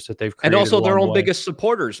destabilizers that they've created. And also their own biggest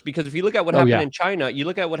supporters, because if you look at what happened in China, you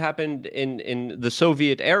look at what happened in the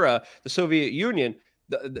Soviet era, the Soviet Union,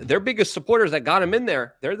 their biggest supporters that got them in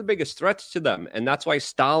there, they're the biggest threats to them. And that's why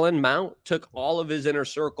Stalin, Mao took all of his inner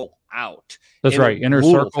circle out. That's right. Inner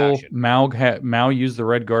circle. Mao used the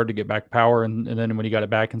Red Guard to get back power. And then when he got it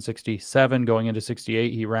back in 1967, going into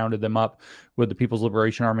 1968, he rounded them up with the People's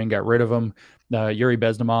Liberation Army and got rid of them. Yuri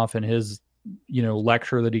Bezmenov in his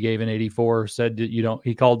lecture that he gave in 1984 said that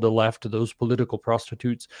he called the left those political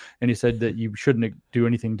prostitutes, and he said that you shouldn't do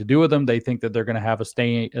anything to do with them. They think that they're going to have a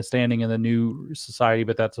standing in the new society,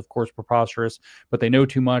 but that's of course preposterous. But they know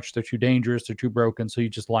too much, they're too dangerous, they're too broken, so you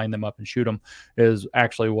just line them up and shoot them, is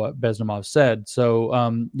actually what Bezmenov said.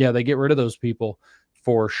 So they get rid of those people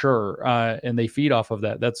for sure, and they feed off of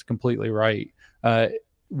that. That's completely right.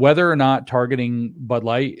 Whether or not targeting Bud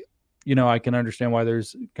Light, I can understand why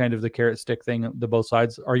there's kind of the carrot stick thing, the both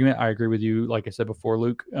sides argument. I agree with you. Like I said before,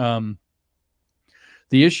 Luke, the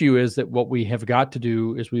issue is that what we have got to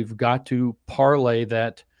do is we've got to parlay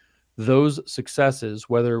those successes,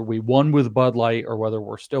 whether we won with Bud Light or whether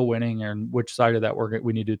we're still winning, and which side of that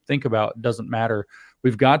we need to think about, doesn't matter.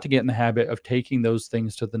 We've got to get in the habit of taking those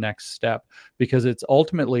things to the next step, because it's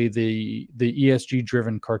ultimately the ESG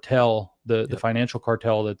driven cartel, the financial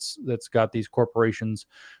cartel that's got these corporations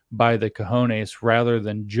by the cojones, rather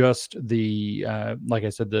than just the like I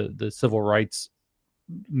said, the civil rights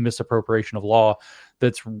misappropriation of law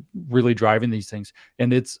that's really driving these things.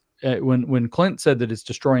 And it's when Clint said that it's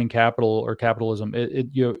destroying capital or capitalism,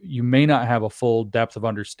 you may not have a full depth of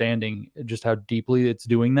understanding just how deeply it's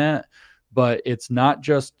doing that. But it's not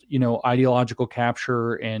just, ideological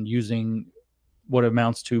capture and using what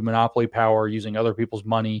amounts to monopoly power, using other people's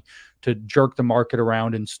money to jerk the market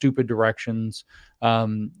around in stupid directions.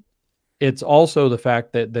 It's also the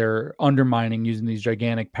fact that they're undermining, using these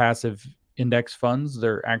gigantic passive index funds.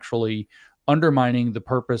 They're actually undermining the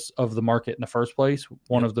purpose of the market in the first place.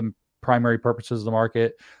 One of the primary purposes of the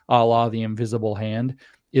market, a la the invisible hand,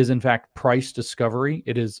 is in fact price discovery.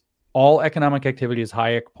 It is all economic activity, as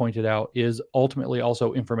Hayek pointed out, is ultimately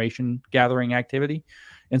also information gathering activity.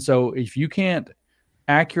 And so if you can't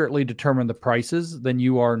accurately determine the prices, then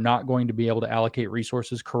you are not going to be able to allocate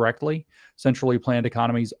resources correctly. Centrally planned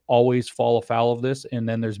economies always fall afoul of this, and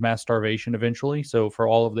then there's mass starvation eventually. So for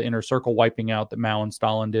all of the inner circle wiping out that Mao and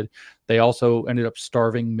Stalin did, they also ended up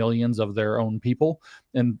starving millions of their own people.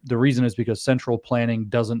 And the reason is because central planning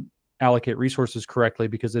doesn't allocate resources correctly,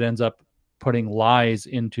 because it ends up putting lies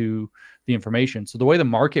into the information. So the way the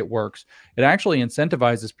market works, it actually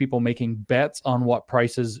incentivizes people making bets on what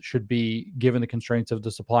prices should be given the constraints of the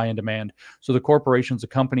supply and demand. So the corporations, the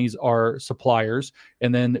companies are suppliers,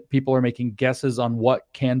 and then people are making guesses on what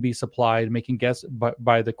can be supplied, making guess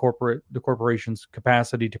by the corporation's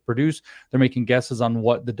capacity to produce. They're making guesses on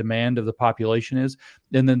what the demand of the population is,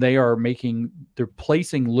 and then they're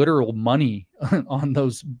placing literal money on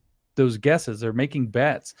those guesses. They're making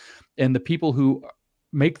bets, and the people who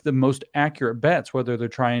make the most accurate bets, whether they're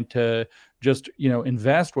trying to just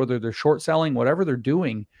invest, whether they're short selling, whatever they're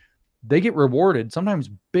doing, they get rewarded sometimes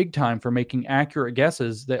big time for making accurate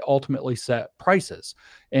guesses that ultimately set prices.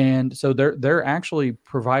 And so they're actually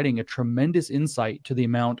providing a tremendous insight to the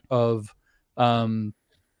amount of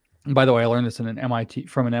by the way, I learned this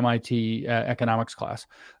from an MIT economics class,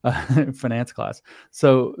 finance class.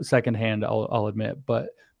 So secondhand, I'll admit, but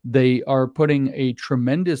they are putting a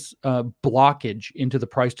tremendous blockage into the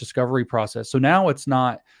price discovery process. So now it's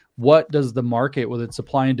not what does the market with its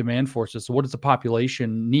supply and demand forces, so what does the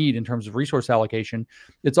population need in terms of resource allocation?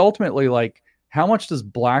 It's ultimately like, how much does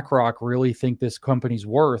BlackRock really think this company's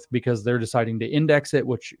worth, because they're deciding to index it,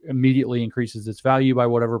 which immediately increases its value by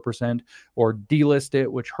whatever percent, or delist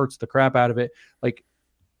it, which hurts the crap out of it. Like,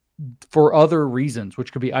 for other reasons,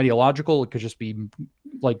 which could be ideological. It could just be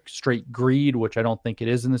like straight greed, which I don't think it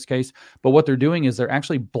is in this case. But what they're doing is they're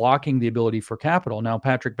actually blocking the ability for capital. Now,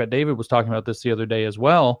 Patrick Bet-David was talking about this the other day as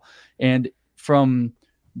well. And from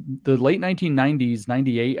the late 1990s,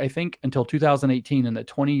 98, I think, until 2018, in that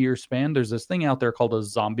 20-year span, there's this thing out there called a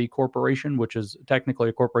zombie corporation, which is technically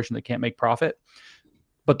a corporation that can't make profit,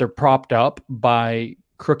 but they're propped up by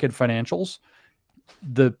crooked financials.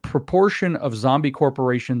 The proportion of zombie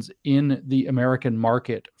corporations in the American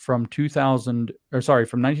market from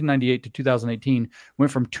 1998 to 2018 went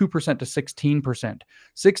from 2% to 16%.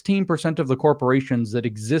 16% of the corporations that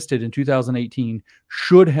existed in 2018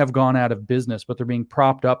 should have gone out of business, but they're being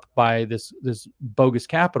propped up by this bogus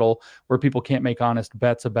capital where people can't make honest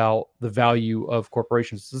bets about the value of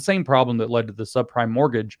corporations. It's the same problem that led to the subprime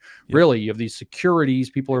mortgage. Yeah. Really, of these securities,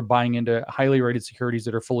 people are buying into highly rated securities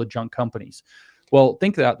that are full of junk companies. Well,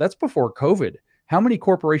 think that's before COVID. How many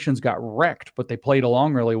corporations got wrecked, but they played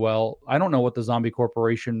along really well? I don't know what the zombie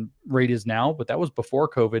corporation rate is now, but that was before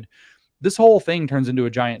COVID. This whole thing turns into a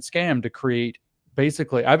giant scam to create,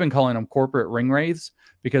 basically, I've been calling them corporate ring wraiths,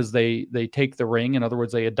 because they take the ring. In other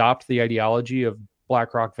words, they adopt the ideology of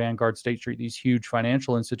BlackRock, Vanguard, State Street, these huge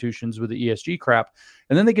financial institutions with the ESG crap,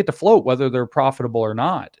 and then they get to float whether they're profitable or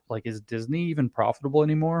not. Like, is Disney even profitable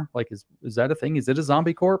anymore? Like, is that a thing? Is it a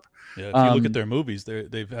zombie corp? Yeah, if you look at their movies,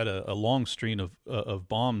 they've had a long stream of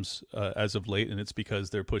bombs as of late, and it's because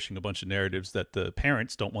they're pushing a bunch of narratives that the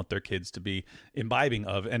parents don't want their kids to be imbibing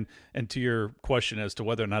of. And to your question as to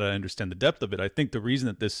whether or not I understand the depth of it, I think the reason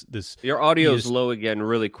that this your audio is low again,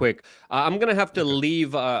 really quick. I'm gonna have to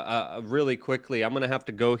leave really quickly. I'm gonna have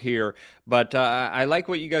to go here, but I like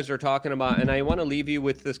what you guys are talking about, and I want to leave you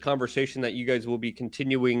with this conversation that you guys will be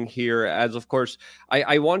continuing here. As of course,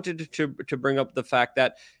 I wanted to bring up the fact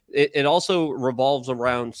that it also revolves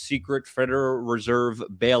around secret Federal Reserve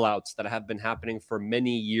bailouts that have been happening for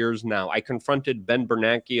many years now. I confronted Ben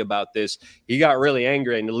Bernanke about this. He got really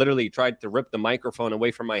angry and literally tried to rip the microphone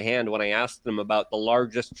away from my hand when I asked him about the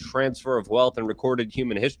largest transfer of wealth in recorded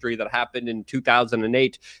human history that happened in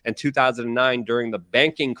 2008 and 2009 during the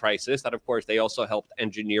banking crisis. That, of course, they also helped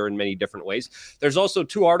engineer in many different ways. There's also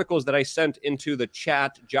two articles that I sent into the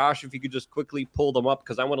chat. Josh, if you could just quickly pull them up,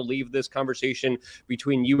 because I want to leave this conversation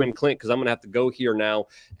between you and Clint, because I'm going to have to go here now.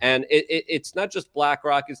 And it's not just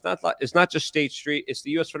BlackRock. It's not just State Street. It's the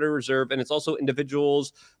U.S. Federal Reserve. And it's also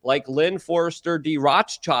individuals like Lynn Forrester D.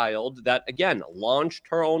 Rothschild that, again, launched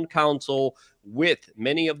her own council with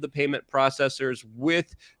many of the payment processors,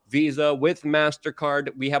 with Visa, with MasterCard.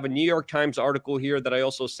 We have a New York Times article here that I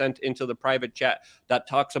also sent into the private chat that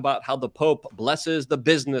talks about how the Pope blesses the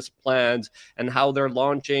business plans and how they're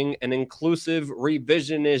launching an inclusive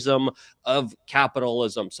revisionism of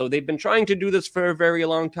capitalism. So they've been trying to do this for a very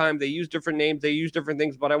long time. They use different names, they use different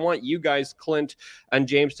things, but I want you guys, Clint and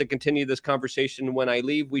James, to continue this conversation when I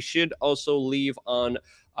leave. We should also leave on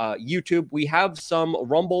YouTube. We have some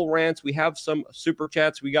Rumble rants. We have some super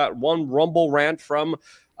chats. We got one Rumble rant from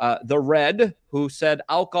the Red, who said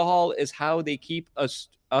alcohol is how they keep us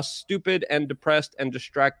stupid and depressed and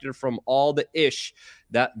distracted from all the ish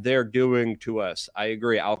that they're doing to us. I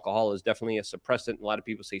agree. Alcohol is definitely a suppressant. A lot of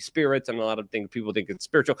people say spirits, and a lot of things people think it's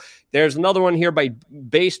spiritual. There's another one here by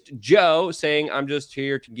Based Joe saying, I'm just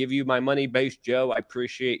here to give you my money. Based Joe, I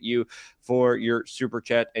appreciate you for your super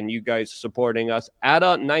chat and you guys supporting us.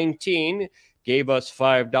 Ada19 gave us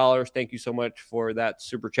 $5. Thank you so much for that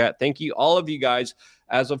super chat. Thank you, all of you guys.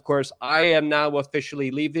 As of course, I am now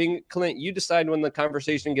officially leaving. Clint, you decide when the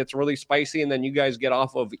conversation gets really spicy, and then you guys get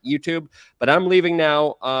off of YouTube. But I'm leaving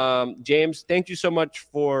now. James, thank you so much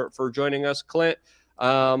for joining us. Clint,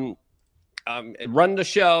 run the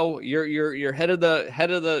show. You're head of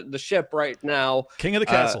the ship right now. King of the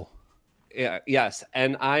castle. Yes,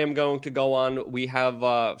 and I am going to go on. We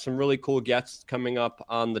have some really cool guests coming up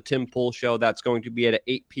on the Tim Pool show. That's going to be at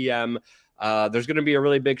 8 p.m. There's going to be a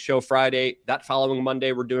really big show Friday. That following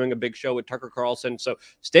Monday, we're doing a big show with Tucker Carlson. So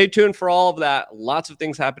stay tuned for all of that. Lots of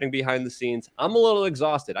things happening behind the scenes. I'm a little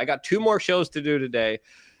exhausted. I got 2 more shows to do today.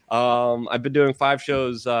 I've been doing 5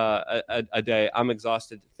 shows a day. I'm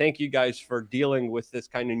exhausted. Thank you guys for dealing with this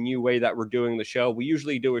kind of new way that we're doing the show. We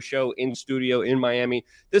usually do a show in studio in Miami.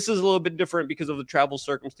 This is a little bit different because of the travel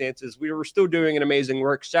circumstances. We were still doing an amazing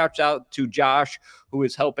work. Shouts out to Josh, who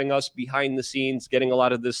is helping us behind the scenes, getting a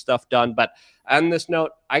lot of this stuff done. But on this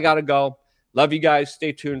note, I got to go. Love you guys.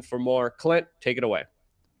 Stay tuned for more. Clint, take it away.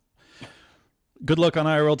 Good luck on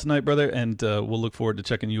IRL tonight, brother, and we'll look forward to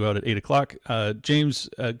checking you out at 8 o'clock. James,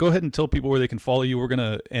 go ahead and tell people where they can follow you. We're going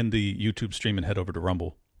to end the YouTube stream and head over to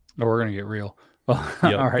Rumble. Oh, we're going to get real. Well,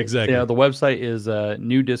 yep, all right. Exactly. Yeah, the website is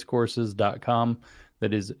newdiscourses.com.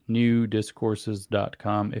 That is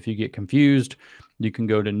newdiscourses.com. If you get confused, you can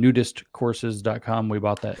go to nudistcourses.com. We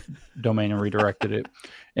bought that domain and redirected it.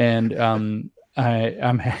 And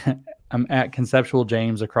I'm at Conceptual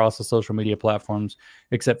James across the social media platforms,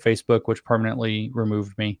 except Facebook, which permanently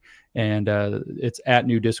removed me. And it's at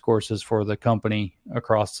New Discourses for the company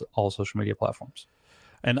across all social media platforms.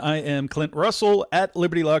 And I am Clint Russell at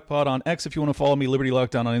Liberty Lockpod on X. If you want to follow me, Liberty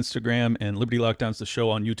Lockdown on Instagram, and Liberty Lockdown's the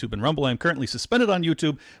show on YouTube and Rumble. I'm currently suspended on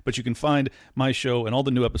YouTube, but you can find my show and all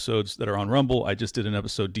the new episodes that are on Rumble. I just did an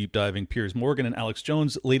episode deep diving Piers Morgan and Alex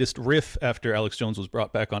Jones' latest riff after Alex Jones was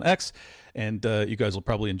brought back on X. And you guys will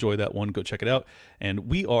probably enjoy that one. Go check it out. And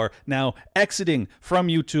we are now exiting from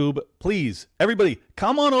YouTube. Please, everybody,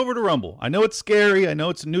 come on over to Rumble. I know it's scary. I know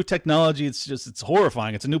it's new technology. It's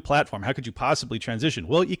horrifying. It's a new platform. How could you possibly transition?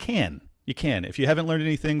 Well, you can. You can. If you haven't learned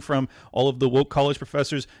anything from all of the woke college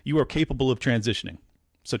professors, you are capable of transitioning.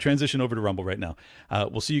 So transition over to Rumble right now.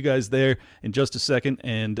 We'll see you guys there in just a second.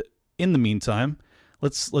 And in the meantime,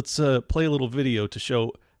 let's play a little video to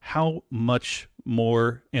show how much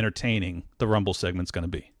more entertaining the Rumble segment's going to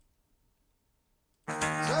be.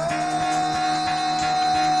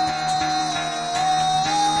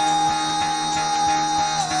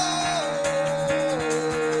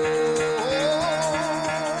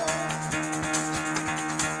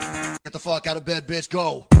 Get the fuck out of bed, bitch.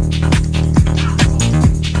 Go.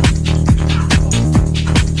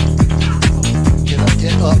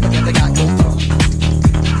 Get up, get the guy go.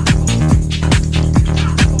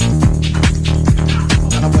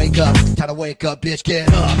 Gotta wake up, bitch, get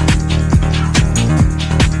up.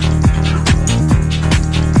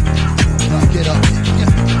 Get up,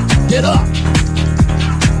 get up.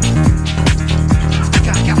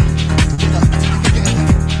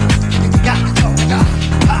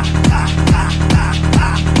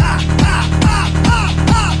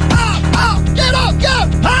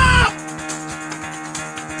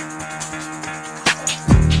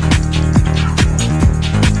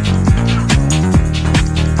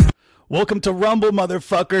 Welcome to Rumble,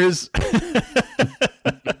 motherfuckers.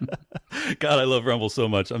 God, I love Rumble so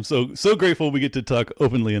much. I'm so grateful we get to talk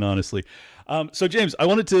openly and honestly. So, James, I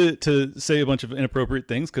wanted to say a bunch of inappropriate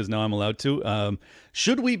things because now I'm allowed to.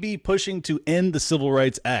 Should we be pushing to end the Civil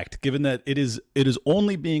Rights Act, given that it is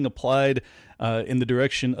only being applied in the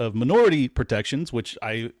direction of minority protections, which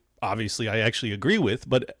I actually agree with,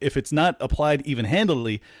 but if it's not applied even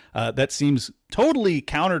handedly, that seems totally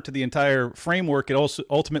counter to the entire framework. It also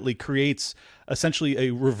ultimately creates essentially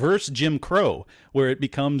a reverse Jim Crow, where it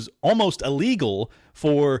becomes almost illegal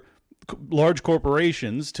for large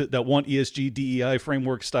corporations that want ESG, DEI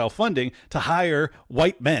framework style funding to hire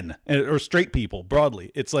white men or straight people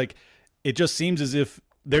broadly. It's like, it just seems as if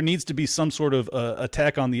there needs to be some sort of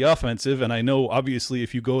attack on the offensive. And I know, obviously,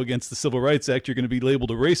 if you go against the Civil Rights Act, you're going to be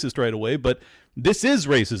labeled a racist right away. But this is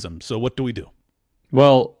racism. So what do we do?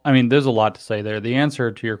 Well, I mean, there's a lot to say there. The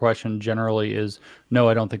answer to your question generally is no,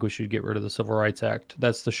 I don't think we should get rid of the Civil Rights Act.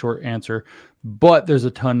 That's the short answer. But there's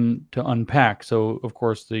a ton to unpack. So, of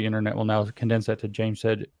course, the internet will now condense that to James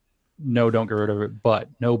said, no, don't get rid of it, but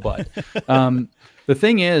no, but. The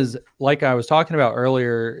thing is, like I was talking about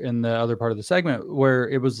earlier in the other part of the segment, where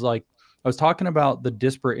it was like I was talking about the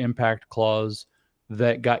disparate impact clause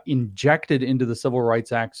that got injected into the Civil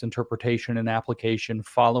Rights Act's interpretation and application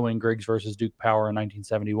following Griggs versus Duke Power in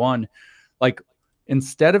 1971. Like,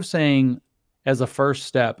 instead of saying as a first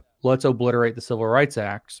step, let's obliterate the Civil Rights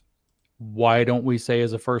Acts, why don't we say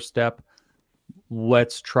as a first step,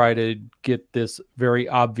 let's try to get this very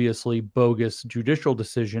obviously bogus judicial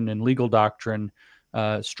decision and legal doctrine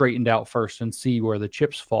straightened out first and see where the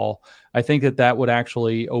chips fall. I think that would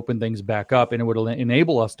actually open things back up, and it would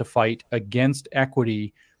enable us to fight against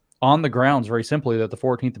equity on the grounds, very simply, that the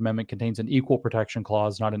 14th Amendment contains an equal protection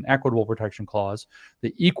clause, not an equitable protection clause.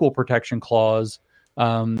 The equal protection clause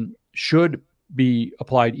should be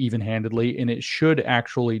applied even-handedly, and it should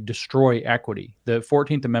actually destroy equity. The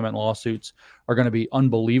 14th Amendment lawsuits are going to be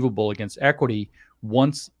unbelievable against equity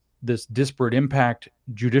once this disparate impact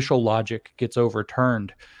judicial logic gets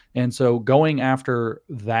overturned. And so going after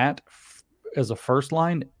that as a first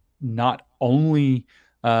line not only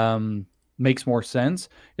makes more sense,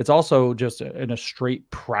 it's also just in a straight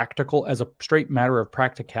practical, as a straight matter of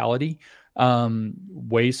practicality,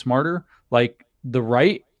 way smarter. Like, the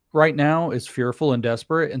right now is fearful and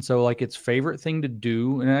desperate. And so, like, its favorite thing to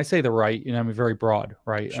do, and I say the right, I'm very broad,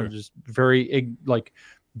 right? Sure. I'm just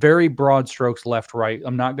very broad strokes, left, right.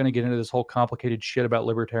 I'm not going to get into this whole complicated shit about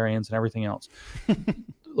libertarians and everything else.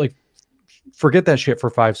 Like, forget that shit for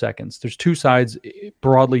 5 seconds. There's two sides,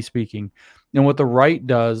 broadly speaking. And what the right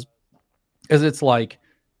does is it's like,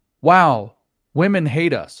 wow, women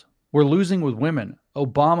hate us. We're losing with women.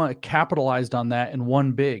 Obama capitalized on that and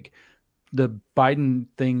won big. The Biden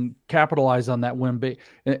thing capitalized on that, win big.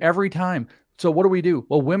 And every time. So what do?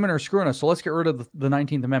 Well, women are screwing us, so let's get rid of the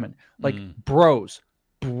 19th Amendment. Like, bro,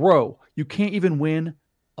 you can't even win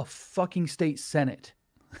a fucking state senate.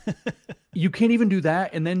 You can't even do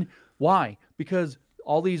that. And then why? Because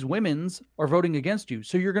all these women's are voting against you.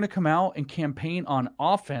 So you're going to come out and campaign on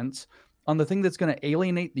offense on the thing that's going to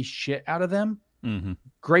alienate the shit out of them. Mm-hmm.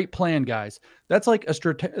 Great plan, guys. That's like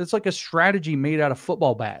it's like a strategy made out of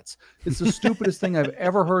football bats. It's the stupidest thing I've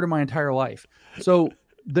ever heard in my entire life. So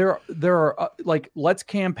there are like, let's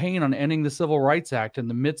campaign on ending the Civil Rights Act in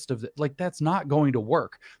the midst of it. Like, that's not going to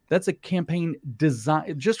work. That's a campaign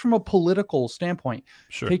design just from a political standpoint,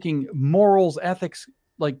 sure. Taking morals, ethics,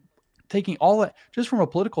 like taking all that just from a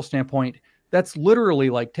political standpoint. That's literally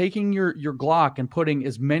like taking your Glock and putting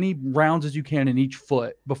as many rounds as you can in each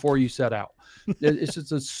foot before you set out. It's just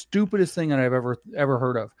the stupidest thing that I've ever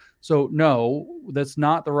heard of. So no, that's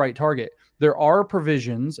not the right target. There are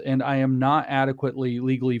provisions, and I am not adequately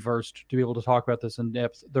legally versed to be able to talk about this in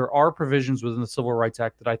depth. There are provisions within the Civil Rights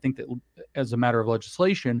Act that I think that as a matter of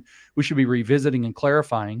legislation, we should be revisiting and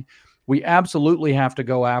clarifying. We absolutely have to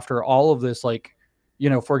go after all of this, like,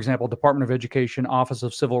 for example, Department of Education, Office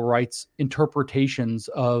of Civil Rights interpretations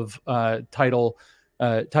of Title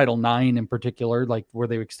IX in particular, like where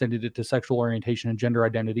they've extended it to sexual orientation and gender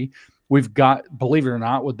identity. We've got, believe it or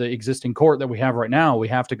not, with the existing court that we have right now, we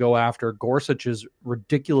have to go after Gorsuch's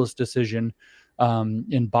ridiculous decision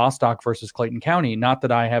in Bostock versus Clayton County. Not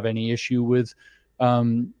that I have any issue with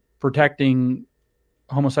protecting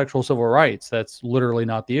homosexual civil rights. That's literally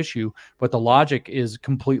not the issue, but the logic is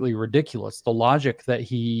completely ridiculous. The logic that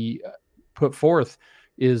he put forth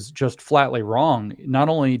is just flatly wrong. Not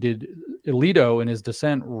only did Alito in his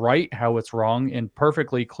dissent write how it's wrong in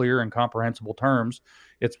perfectly clear and comprehensible terms,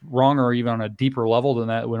 it's wrong or even on a deeper level than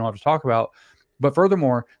that we don't have to talk about. But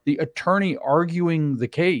furthermore, the attorney arguing the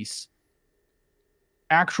case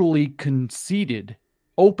actually conceded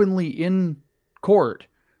openly in court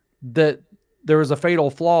that there was a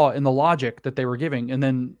fatal flaw in the logic that they were giving. And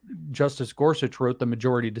then Justice Gorsuch wrote the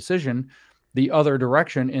majority decision the other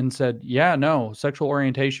direction and said, yeah, no, sexual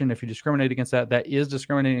orientation, if you discriminate against that, that is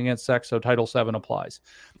discriminating against sex, so Title VII applies.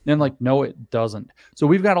 And like, no, it doesn't. So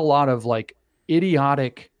we've got a lot of like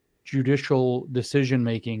idiotic judicial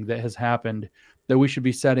decision-making that has happened that we should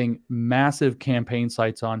be setting massive campaign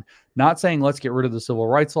sites on. Not saying let's get rid of the civil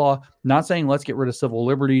rights law, not saying let's get rid of civil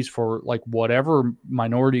liberties for like whatever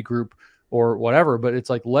minority group or whatever, but it's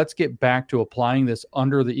like, let's get back to applying this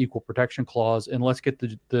under the Equal Protection Clause, and let's get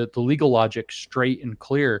the legal logic straight and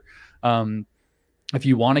clear. If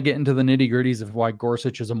you want to get into the nitty gritties of why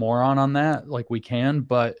Gorsuch is a moron on that, like, we can,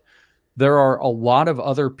 but there are a lot of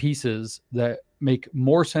other pieces that make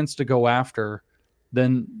more sense to go after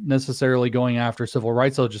than necessarily going after civil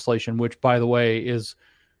rights legislation, which, by the way, is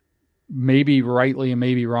maybe rightly and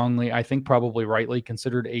maybe wrongly, I think probably rightly,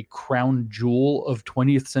 considered a crown jewel of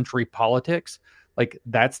 20th century politics. Like,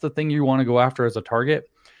 that's the thing you want to go after as a target.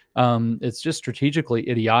 It's just strategically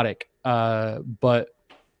idiotic. But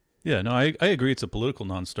yeah, no, I agree. It's a political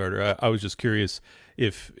non-starter. I was just curious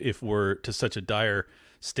if we're to such a dire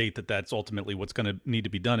state that's ultimately what's going to need to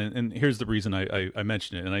be done. And here's the reason I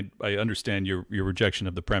mentioned it. And I understand your rejection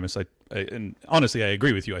of the premise. And honestly, I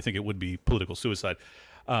agree with you. I think it would be political suicide.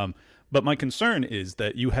 But my concern is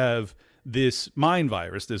that you have this mind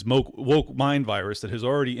virus, this woke mind virus that has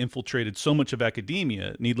already infiltrated so much of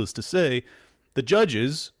academia. Needless to say, the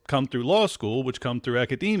judges come through law school, which come through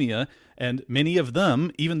academia, and many of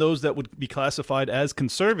them, even those that would be classified as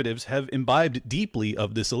conservatives, have imbibed deeply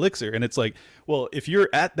of this elixir. And it's like, well, if you're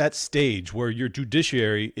at that stage where your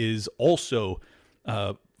judiciary is also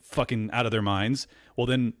fucking out of their minds, well,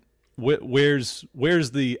 then where's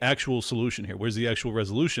the actual solution here? Where's the actual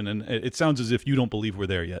resolution? And it sounds as if you don't believe we're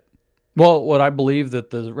there yet. Well, what I believe that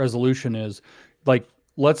the resolution is, like,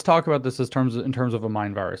 let's talk about this in terms of a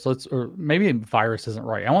mind virus. Or maybe virus isn't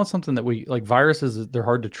right. I want something that we, like, viruses, they're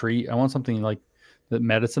hard to treat. I want something like that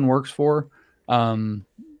medicine works for.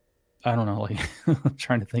 I don't know, like I'm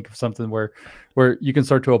trying to think of something where you can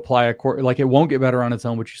start to apply a course, like it won't get better on its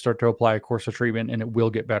own, but you start to apply a course of treatment and it will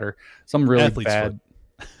get better. Some really Athlete's bad.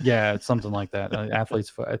 foot. Yeah, it's something like that. Athlete's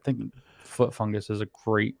foot. I think foot fungus is a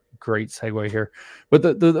great segue here. But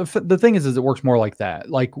the thing is it works more like that.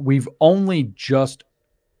 Like, we've only just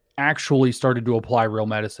actually started to apply real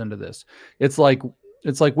medicine to this. It's like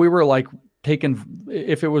we were like taking,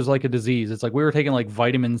 if it was like a disease, it's like we were taking like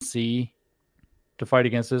vitamin C to fight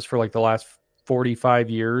against this for like the last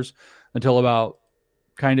 45 years until about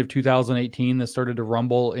kind of 2018 that started to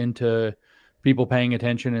rumble into people paying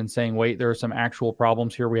attention and saying, wait, there are some actual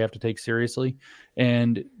problems here we have to take seriously.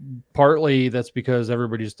 And partly that's because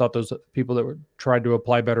everybody just thought those people that tried to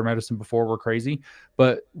apply better medicine before were crazy.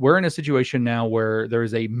 But we're in a situation now where there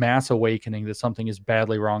is a mass awakening that something is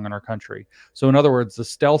badly wrong in our country. So in other words, the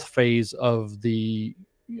stealth phase of the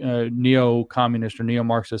neo-communist or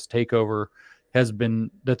neo-Marxist takeover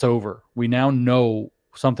that's over. We now know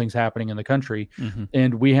something's happening in the country. Mm-hmm.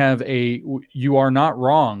 And we have you are not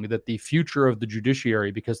wrong that the future of the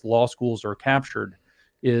judiciary, because law schools are captured,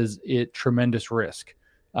 is at tremendous risk.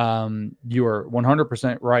 You are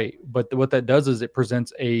 100% right. But what that does is it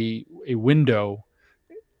presents a window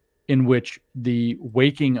in which the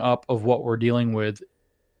waking up of what we're dealing with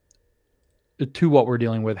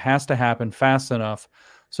has to happen fast enough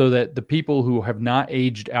so that the people who have not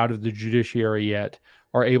aged out of the judiciary yet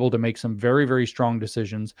are able to make some very, very strong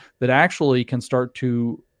decisions that actually can start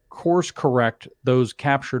to course correct those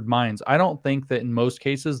captured minds. I don't think that in most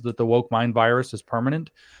cases that the woke mind virus is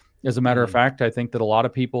permanent. As a matter of fact, I think that a lot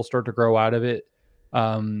of people start to grow out of it.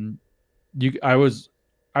 I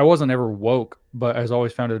wasn't ever woke, but I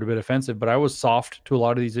always found it a bit offensive, but I was soft to a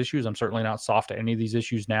lot of these issues. I'm certainly not soft to any of these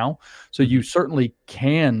issues now. So you certainly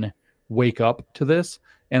can wake up to this.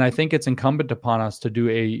 And I think it's incumbent upon us to do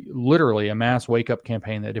literally a mass wake-up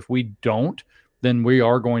campaign that if we don't, then we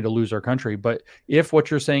are going to lose our country. But if what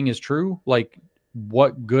you're saying is true, like,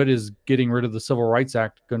 what good is getting rid of the Civil Rights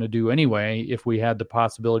Act going to do anyway if we had the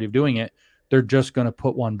possibility of doing it? They're just going to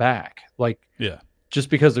put one back. Like, yeah. Just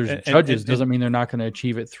because there's judges doesn't mean they're not going to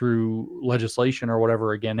achieve it through legislation or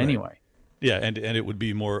whatever again anyway. Yeah, and it would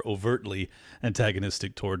be more overtly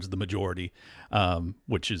antagonistic towards the majority,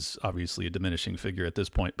 which is obviously a diminishing figure at this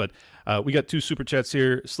point. But we got 2 super chats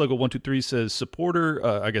here. Sluggo123 says, supporter.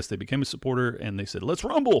 I guess they became a supporter, and they said, let's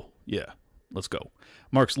rumble. Yeah, let's go.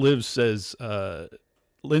 Marks Lives says,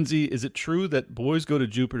 Lindsay, is it true that boys go to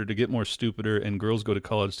Jupiter to get more stupider and girls go to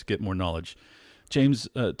college to get more knowledge? James,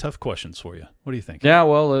 tough questions for you. What do you think? Yeah,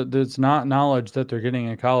 well, it's not knowledge that they're getting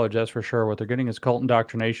in college, that's for sure. What they're getting is cult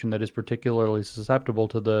indoctrination that is particularly susceptible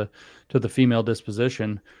to the female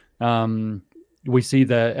disposition. We see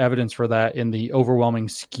the evidence for that in the overwhelming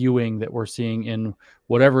skewing that we're seeing in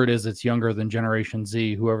whatever it is that's younger than Generation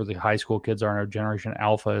Z, whoever the high school kids are. Generation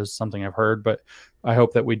Alpha is something I've heard, but I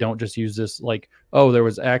hope that we don't just use this like, oh, there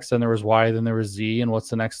was X, then there was Y, then there was Z, and what's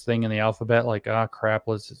the next thing in the alphabet? Like, crap,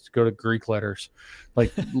 let's go to Greek letters.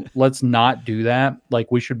 Like, let's not do that.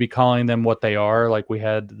 Like, we should be calling them what they are. Like, we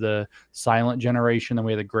had the silent generation, then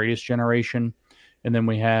we had the greatest generation, and then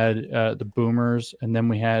we had the boomers, and then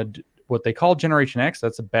we had what they call Generation X.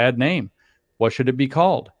 That's a bad name. What should it be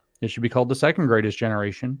called? It should be called the second greatest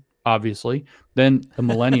generation, obviously. Then the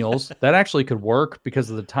millennials, that actually could work because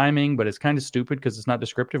of the timing, but it's kind of stupid because it's not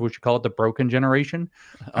descriptive. We should call it the broken generation.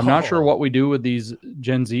 I'm not sure what we do with these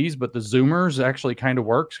Gen Zs, but the Zoomers actually kind of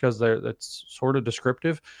works because that's sort of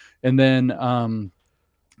descriptive. And then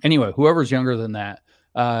anyway, whoever's younger than that,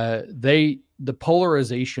 the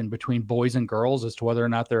polarization between boys and girls as to whether or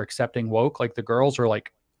not they're accepting woke, like the girls are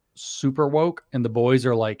like super woke and the boys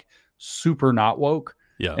are like super not woke.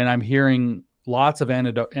 Yeah. And I'm hearing lots of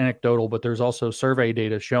anecdotal, but there's also survey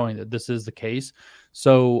data showing that this is the case.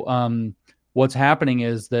 So what's happening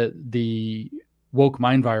is that the woke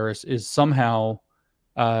mind virus is somehow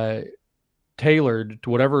tailored to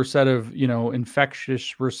whatever set of,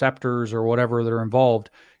 infectious receptors or whatever that are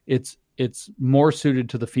involved. It's more suited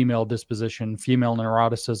to the female disposition, female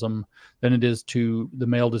neuroticism, than it is to the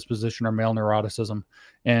male disposition or male neuroticism.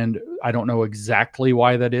 And I don't know exactly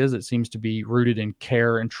why that is. It seems to be rooted in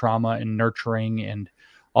care and trauma and nurturing and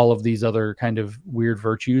all of these other kind of weird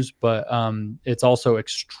virtues. But it's also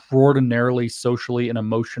extraordinarily socially and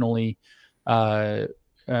emotionally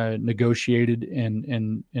negotiated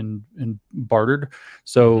and bartered.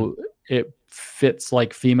 So it fits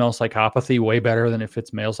like female psychopathy way better than it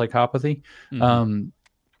fits male psychopathy.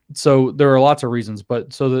 So there are lots of reasons,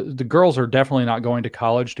 but so the girls are definitely not going to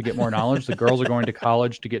college to get more knowledge. The girls are going to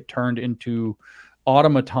college to get turned into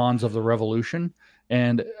automatons of the revolution.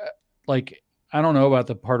 And like, I don't know about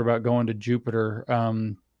the part about going to Jupiter.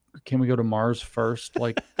 Can we go to Mars first?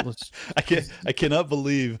 Like, let's. I cannot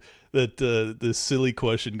believe that this silly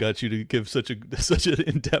question got you to give such an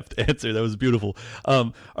in-depth answer. That was beautiful.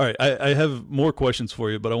 All right, I have more questions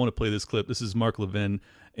for you, but I want to play this clip. This is Mark Levin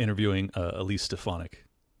interviewing Elise Stefanik.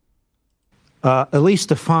 Elise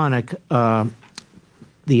Stefanik,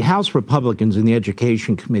 the House Republicans in the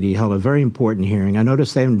Education Committee held a very important hearing. I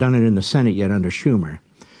noticed they haven't done it in the Senate yet under Schumer.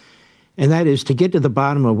 And that is to get to the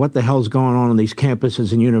bottom of what the hell's going on these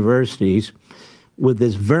campuses and universities with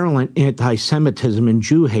this virulent anti-Semitism and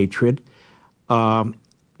Jew hatred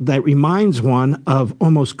that reminds one of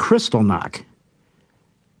almost Kristallnacht,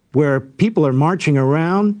 where people are marching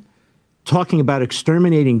around talking about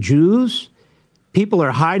exterminating Jews. People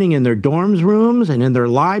are hiding in their dorms rooms and in their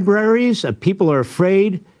libraries. People are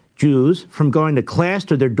afraid, Jews, from going to class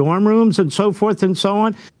to their dorm rooms and so forth and so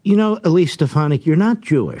on. You know, Elise Stefanik, you're not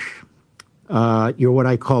Jewish. You're what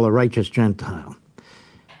I call a righteous Gentile.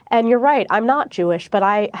 And you're right, I'm not Jewish, but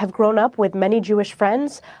I have grown up with many Jewish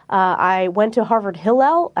friends. I went to Harvard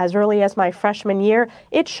Hillel as early as my freshman year.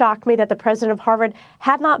 It shocked me that the president of Harvard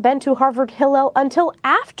had not been to Harvard Hillel until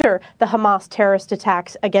after the Hamas terrorist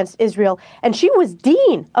attacks against Israel. And she was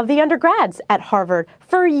dean of the undergrads at Harvard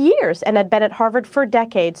for years and had been at Harvard for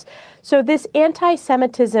decades. So this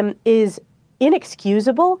anti-Semitism is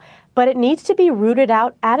inexcusable, but it needs to be rooted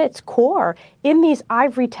out at its core in these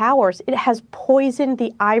ivory towers. It has poisoned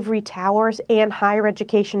the ivory towers and higher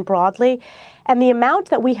education broadly. And the amount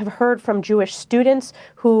that we have heard from Jewish students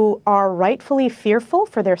who are rightfully fearful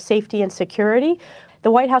for their safety and security,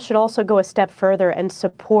 the White House should also go a step further and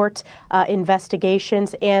support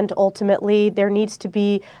investigations, and ultimately there needs to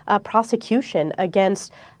be prosecution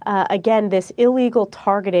against, again, this illegal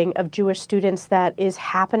targeting of Jewish students that is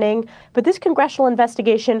happening. But this congressional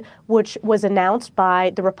investigation, which was announced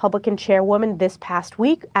by the Republican chairwoman this past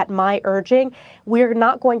week at my urging, we're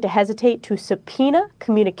not going to hesitate to subpoena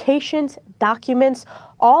communications, documents,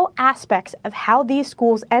 all aspects of how these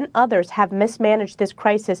schools and others have mismanaged this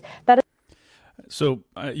crisis. So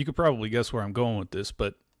you could probably guess where I'm going with this,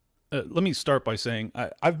 but let me start by saying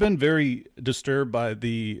I've been very disturbed by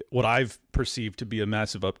what I've perceived to be a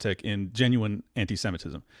massive uptick in genuine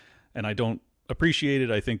anti-Semitism, and I don't appreciate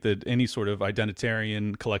it. I think that any sort of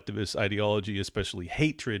identitarian collectivist ideology, especially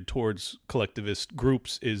hatred towards collectivist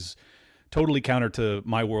groups, is totally counter to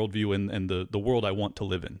my worldview and the world I want to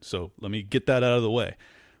live in. So let me get that out of the way.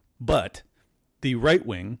 But the right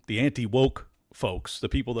wing, the anti-woke folks, the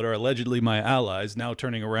people that are allegedly my allies, now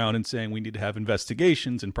turning around and saying we need to have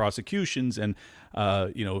investigations and prosecutions and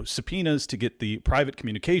subpoenas to get the private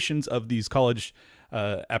communications of these college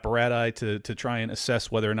apparati to try and assess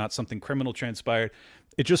whether or not something criminal transpired.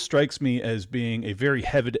 It just strikes me as being a very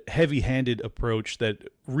heavy-handed approach that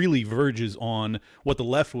really verges on what the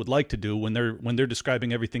left would like to do when they're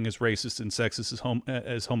describing everything as racist and sexist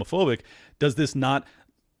as homophobic. Does this not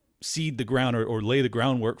seed the ground or lay the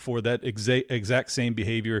groundwork for that exact same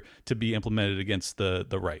behavior to be implemented against the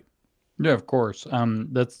right? Yeah, of course.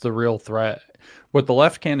 That's the real threat. What the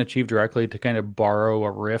left can achieve directly, to kind of borrow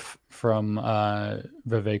a riff from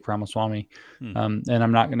Vivek Ramaswamy, and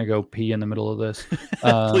I'm not going to go pee in the middle of this.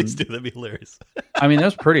 Please do. That'd be hilarious. I mean,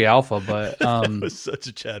 that's pretty alpha, but that was such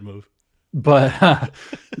a Chad move. But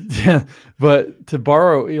but to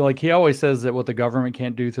borrow, like he always says that what the government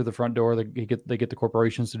can't do through the front door, they get the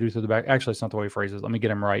corporations to do through the back. Actually, it's not the way he phrases it. Let me get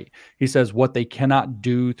him right. He says what they cannot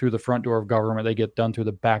do through the front door of government, they get done through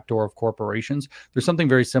the back door of corporations. There's something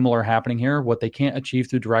very similar happening here. What they can't achieve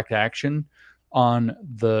through direct action on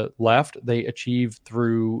the left, they achieve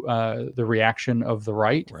through the reaction of the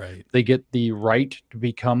right. Right. They get the right to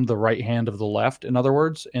become the right hand of the left, in other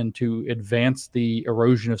words, and to advance the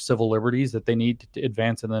erosion of civil liberties that they need to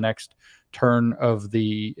advance in the next turn of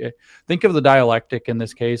the. Think of the dialectic in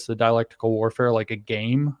this case, the dialectical warfare, like a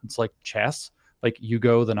game. It's like chess. Like you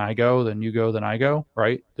go, then I go, then you go, then I go.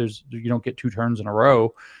 Right? You don't get 2 turns in a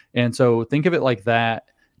row, and so think of it like that.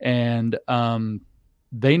 And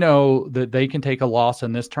they know that they can take a loss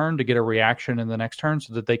in this turn to get a reaction in the next turn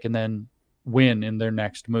so that they can then win in their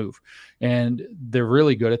next move. And they're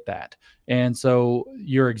really good at that. And so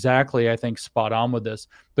you're exactly, I think, spot on with this.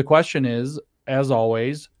 The question is, as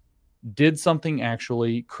always, did something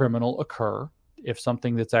actually criminal occur? If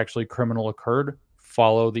something that's actually criminal occurred,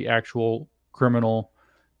 follow the actual criminal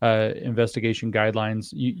investigation guidelines.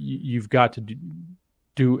 You've got to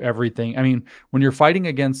do everything. I mean, when you're fighting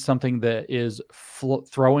against something that is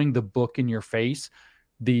throwing the book in your face,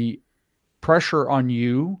 the pressure on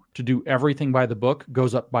you to do everything by the book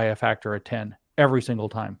goes up by a factor of 10 every single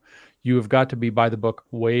time. You have got to be by the book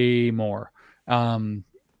way more,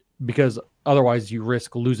 because otherwise you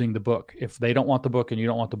risk losing the book. If they don't want the book and you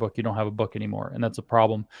don't want the book, you don't have a book anymore. And that's a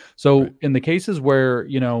problem. So right. In the cases where,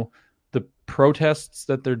 the protests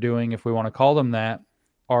that they're doing, if we want to call them that,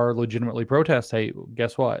 are legitimately protests, hey,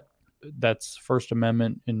 guess what? That's First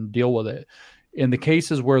Amendment and deal with it. In the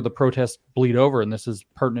cases where the protests bleed over, and this is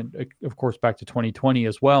pertinent, of course, back to 2020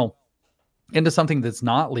 as well, into something that's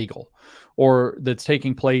not legal or that's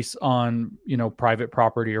taking place on, private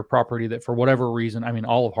property or property that for whatever reason, I mean,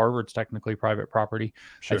 all of Harvard's technically private property,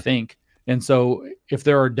 sure. I think. And so if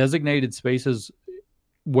there are designated spaces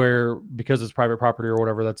where, because it's private property or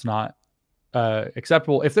whatever, that's not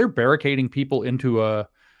acceptable, if they're barricading people into a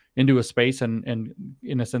space and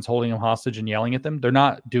in a sense holding them hostage and yelling at them, they're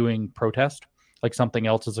not doing protest, like something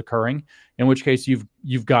else is occurring, in which case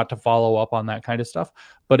you've got to follow up on that kind of stuff.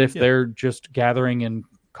 But if they're just gathering and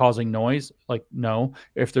causing noise, like, no.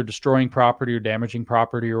 If they're destroying property or damaging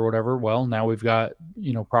property or whatever, well, now we've got,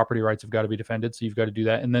 property rights have got to be defended, so you've got to do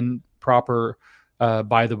that. And then proper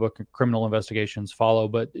by the book criminal investigations follow.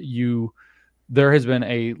 But there has been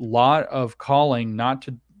a lot of calling not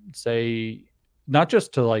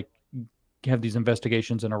just to like have these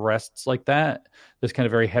investigations and arrests like that, this kind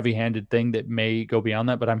of very heavy-handed thing that may go beyond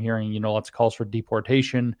that. But I'm hearing, lots of calls for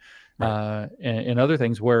deportation, right. and other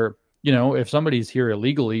things where, if somebody's here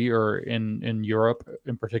illegally or in Europe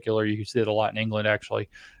in particular, you see it a lot in England, actually,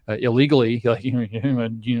 illegally, like, you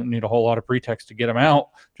don't need a whole lot of pretext to get them out.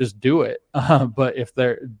 Just do it. But if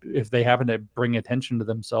they happen to bring attention to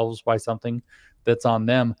themselves by something that's on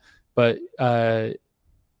them, but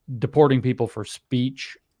deporting people for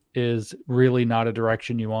speech is really not a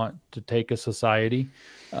direction you want to take a society,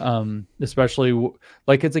 especially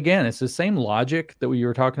like it's the same logic that we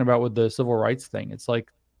were talking about with the civil rights thing. It's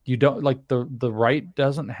like you don't like the right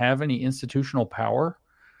doesn't have any institutional power.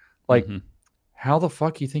 Like, how the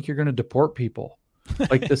fuck you think you're going to deport people?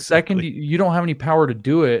 Like the second you don't have any power to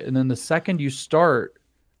do it, and then the second you start,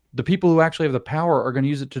 the people who actually have the power are going to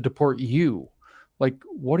use it to deport you. Like,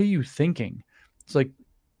 what are you thinking? It's like.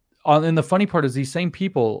 And the funny part is these same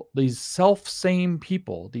people, these self-same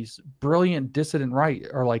people, these brilliant dissident right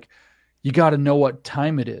are like, you got to know what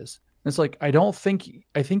time it is. And it's like, I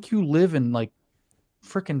think you live in like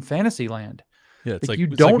freaking fantasy land. Yeah, it's like you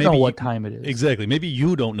don't know what time it is. Exactly. Maybe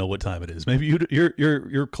you don't know what time it is. Maybe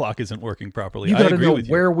your clock isn't working properly. You got to know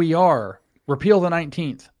where we are. Repeal the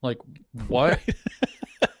 19th. Like, what? Right.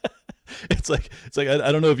 It's like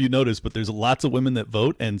I don't know if you noticed, but there's lots of women that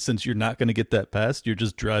vote, and since you're not going to get that passed, you're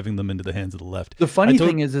just driving them into the hands of the left. The funny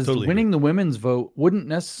thing is totally winning the women's vote wouldn't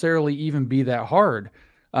necessarily even be that hard.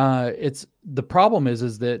 It's the problem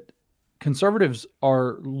is that conservatives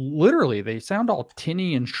are literally, they sound all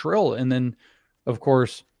tinny and shrill, and then of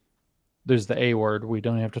course there's the A word. We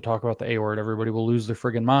don't have to talk about the A word. Everybody will lose their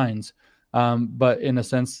friggin' minds. But in a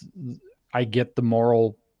sense, I get the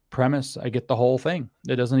moral premise. I get the whole thing.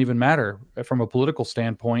 It doesn't even matter from a political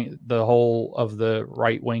standpoint. The whole of the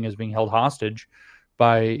right wing is being held hostage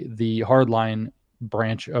by the hardline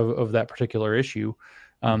branch of that particular issue.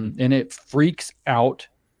 And it freaks out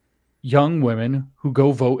young women who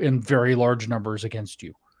go vote in very large numbers against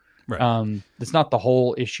you. Right. It's not the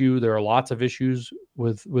whole issue. There are lots of issues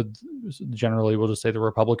with generally, we'll just say the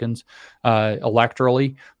Republicans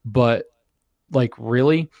electorally, but like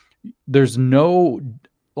really, there's no,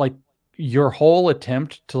 like, your whole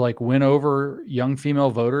attempt to like win over young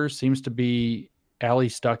female voters seems to be Allie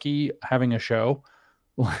Stuckey having a show.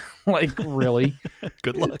 Like, really?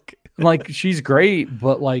 Good luck. Like, she's great,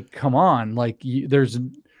 but like, come on. Like, there's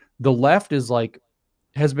the left is like,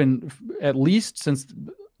 has been, at least since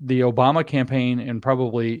the Obama campaign and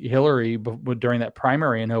probably Hillary during that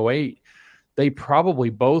primary in 2008, they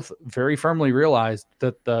probably both very firmly realized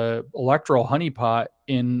that the electoral honeypot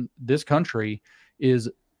in this country is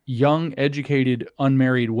young, educated,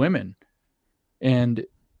 unmarried women. And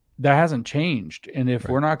that hasn't changed. And if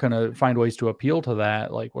we're not going to find ways to appeal to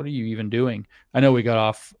that, like, what are you even doing? I know we got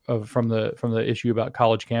off from the issue about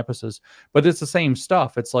college campuses, but it's the same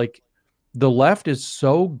stuff. It's like the left is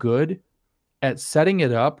so good at setting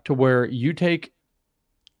it up to where you take,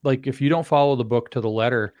 like, if you don't follow the book to the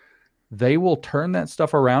letter, they will turn that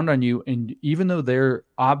stuff around on you. And even though they're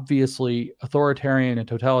obviously authoritarian and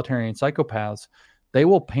totalitarian psychopaths, they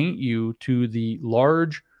will paint you to the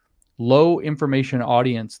large, low information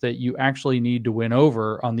audience that you actually need to win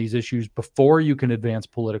over on these issues before you can advance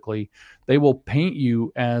politically. They will paint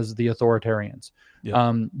you as the authoritarians.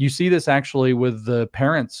 Yep. You see this actually with the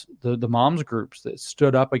parents, the moms groups that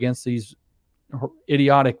stood up against these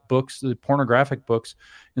idiotic books, the pornographic books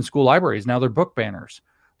in school libraries. Now they're book banners.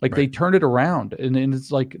 Like, they turned it around, and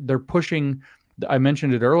it's like they're pushing. I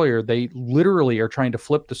mentioned it earlier. They literally are trying to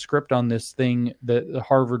flip the script on this thing that the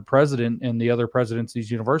Harvard president and the other presidents of these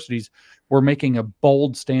universities were making a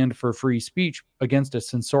bold stand for free speech against a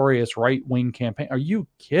censorious right-wing campaign. Are you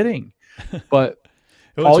kidding? But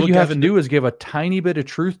all you have to do is give a tiny bit of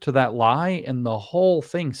truth to that lie, and the whole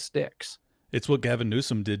thing sticks. It's what Gavin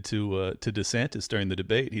Newsom did to DeSantis during the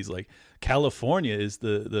debate. He's like, California is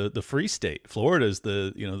the free state. Florida is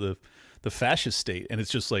the fascist state. And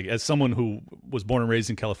it's just like, as someone who was born and raised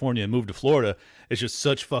in California and moved to Florida, it's just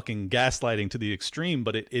such fucking gaslighting to the extreme.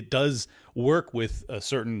 But it does work with a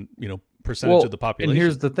certain percentage of the population. And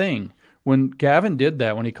here's the thing: when Gavin did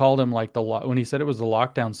that, when he called him like when he said it was the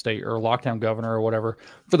lockdown state or lockdown governor or whatever,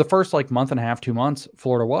 for the first like month and a half, 2 months,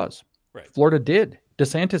 Florida was. Right. Florida did.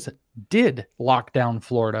 DeSantis did lock down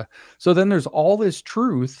Florida. So then there's all this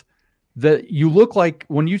truth that you look like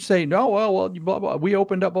when you say, no, well, blah, blah, we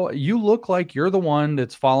opened up. You look like you're the one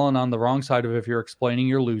that's fallen on the wrong side of it if you're explaining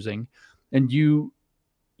you're losing. And you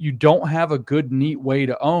don't have a good, neat way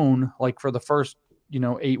to own, like, for the first,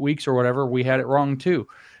 8 weeks or whatever, we had it wrong too.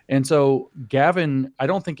 And so Gavin, I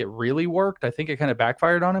don't think it really worked. I think it kind of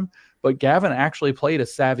backfired on him, but Gavin actually played a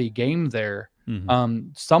savvy game there. Mm-hmm.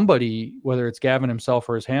 Somebody, whether it's Gavin himself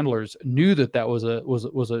or his handlers, knew that was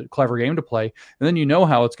a clever game to play. And then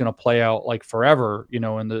how it's going to play out like forever, in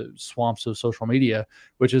the swamps of social media,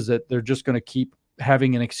 which is that they're just going to keep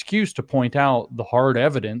having an excuse to point out the hard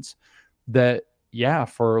evidence that,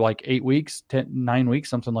 for like 8 weeks, 9 weeks,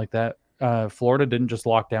 something like that, Florida didn't just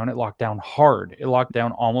lock down, it locked down hard. It locked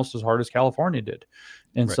down almost as hard as California did.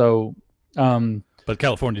 And so, but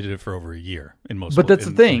California did it for over a year in most. But that's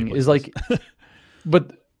the thing is like,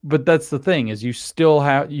 but that's the thing is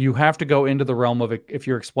you have to go into the realm of it if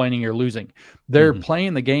you're explaining you're losing. They're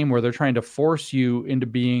playing the game where they're trying to force you into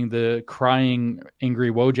being the crying,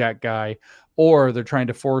 angry Wojak guy, or they're trying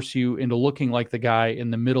to force you into looking like the guy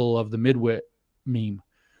in the middle of the midwit meme.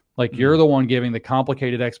 Like you're the one giving the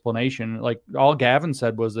complicated explanation. Like all Gavin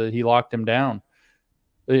said was that he locked him down.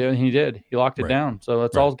 He did. He locked it down. So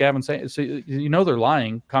that's all Gavin's saying. So, they're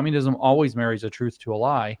lying. Communism always marries a truth to a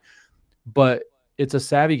lie, but it's a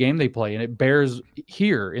savvy game they play, and it bears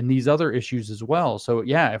here in these other issues as well. So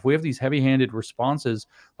if we have these heavy-handed responses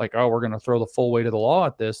like, oh, we're going to throw the full weight of the law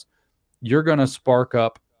at this, you're going to spark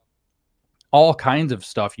up all kinds of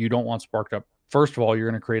stuff you don't want sparked up. First of all, you're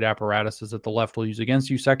going to create apparatuses that the left will use against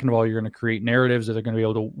you. Second of all, you're going to create narratives that are going to be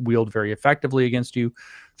able to wield very effectively against you.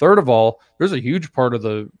 Third of all, there's a huge part of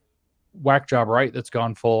the whack job right that's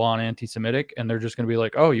gone full on anti-Semitic, and they're just going to be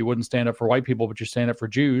like, oh, you wouldn't stand up for white people, but you stand up for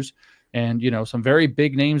Jews. And, some very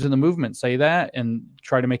big names in the movement say that and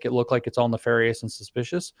try to make it look like it's all nefarious and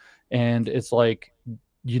suspicious. And it's like,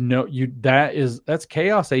 that's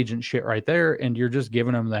chaos agent shit right there. And you're just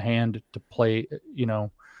giving them the hand to play,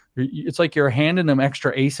 it's like you're handing them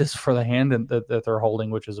extra aces for the hand that they're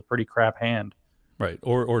holding, which is a pretty crap hand. Right.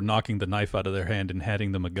 Or knocking the knife out of their hand and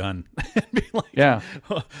handing them a gun.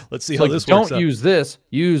 Let's see how this works. Don't use this.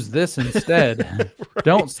 Use this instead.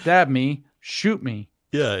 Don't stab me. Shoot me.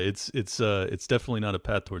 Yeah, it's definitely not a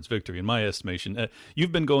path towards victory in my estimation.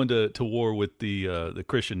 You've been going to war with the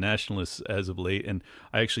Christian nationalists as of late, and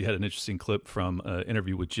I actually had an interesting clip from an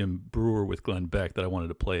interview with Jim Brewer with Glenn Beck that I wanted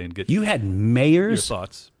to play and get. You had mayors, your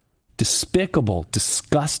thoughts. Despicable,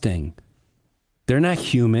 disgusting, They're not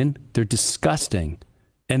human. They're disgusting.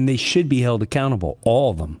 And they should be held accountable.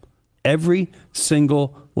 All of them. Every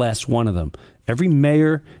single last one of them. Every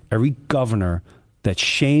mayor, every governor that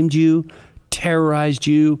shamed you, terrorized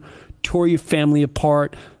you, tore your family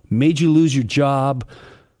apart, made you lose your job,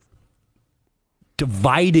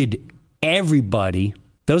 divided everybody.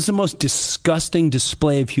 That was the most disgusting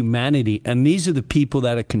display of humanity. And these are the people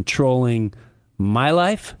that are controlling my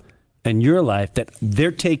life and your life, that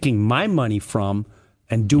they're taking my money from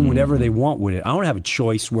and doing whatever they want with it. I don't have a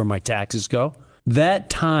choice where my taxes go. That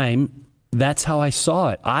time, that's how I saw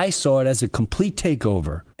it. I saw it as a complete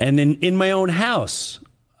takeover. And then in my own house,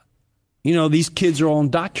 you know, these kids are all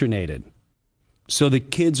indoctrinated. So the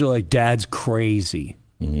kids are like, Dad's crazy.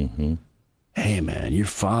 Mm-hmm. Hey, man, your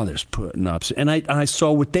father's putting up. And I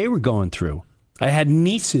saw what they were going through. I had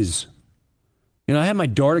nieces. You know, I had my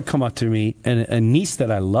daughter come up to me, and a niece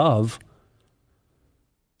that I love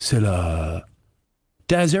said,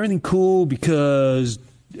 Dad, is everything cool? Because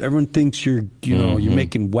everyone thinks you're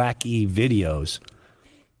making wacky videos.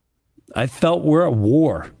 I felt we're at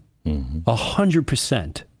war.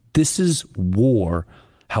 100%. This is war,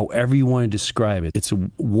 however you want to describe it. It's a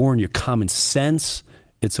war on your common sense.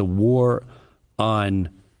 It's a war on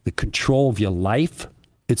the control of your life.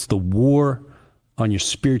 It's the war on your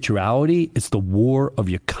spirituality. It's the war of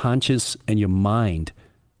your conscience and your mind.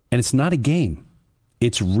 And it's not a game.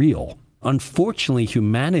 It's real. Unfortunately,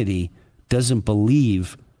 humanity doesn't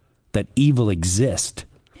believe that evil exists.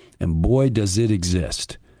 And boy, does it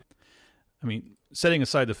exist. I mean, setting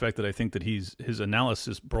aside the fact that I think that his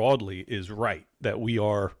analysis broadly is right, that we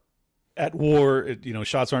are at war,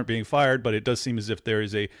 shots aren't being fired, but it does seem as if there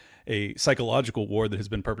is a psychological war that has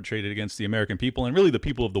been perpetrated against the American people and really the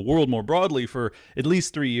people of the world more broadly for at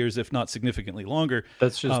least 3 years, if not significantly longer.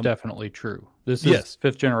 That's just definitely true. This is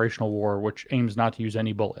fifth generational war, which aims not to use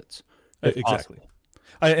any bullets. Exactly.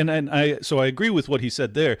 So I agree with what he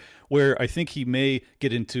said there, where I think he may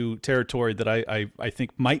get into territory that I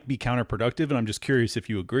think might be counterproductive, and I'm just curious if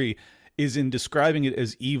you agree, is in describing it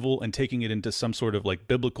as evil and taking it into some sort of like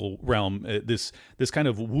biblical realm, this kind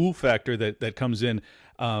of woo factor that comes in.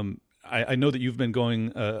 I know that you've been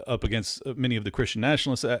going up against many of the Christian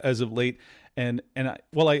nationalists as of late, and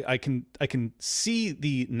I can see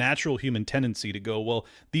the natural human tendency to go, well,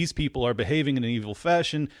 these people are behaving in an evil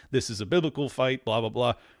fashion. This is a biblical fight, blah blah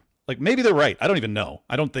blah. Like maybe they're right. I don't even know.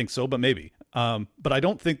 I don't think so, but maybe. But I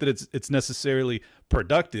don't think that it's necessarily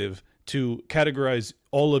productive to categorize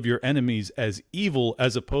all of your enemies as evil,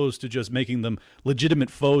 as opposed to just making them legitimate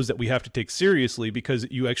foes that we have to take seriously, because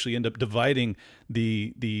you actually end up dividing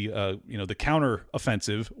the counter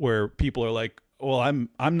offensive, where people are like, well, I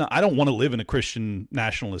don't want to live in a Christian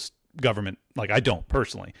nationalist government. Like, I don't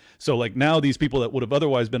personally. So like now these people that would have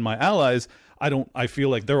otherwise been my allies, I feel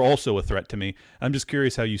like they're also a threat to me. I'm just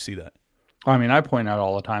curious how you see that. I mean, I point out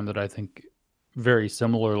all the time that I think very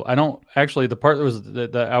similar. I don't actually, the part that was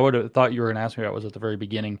that I would have thought you were going to ask me about was at the very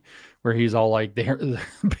beginning, where he's all like, they're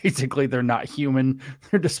basically, they're not human.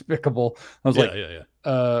 They're despicable. I was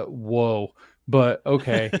whoa, but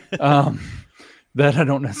okay. That I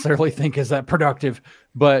don't necessarily think is that productive,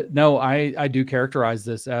 but no, I do characterize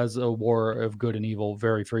this as a war of good and evil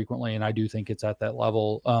very frequently. And I do think it's at that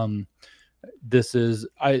level. This is,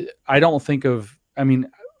 I don't think of, I mean,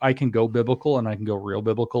 I can go biblical and I can go real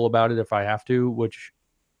biblical about it if I have to, which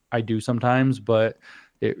I do sometimes, but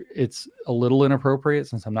it's a little inappropriate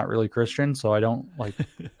since I'm not really Christian. So I don't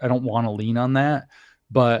want to lean on that,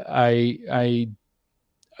 but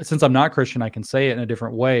since I'm not Christian, I can say it in a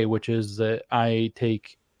different way, which is that I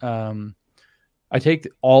take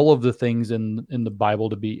all of the things in the Bible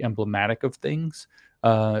to be emblematic of things.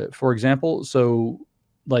 For example, so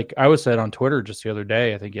like I was said on Twitter just the other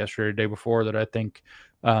day, I think yesterday or the day before, that I think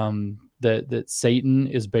that Satan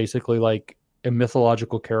is basically like a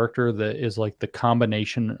mythological character that is like the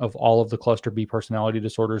combination of all of the cluster B personality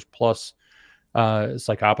disorders plus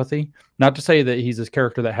psychopathy. Not to say that he's this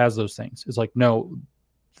character that has those things. It's like, no,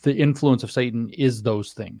 the influence of Satan is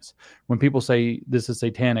those things. When people say this is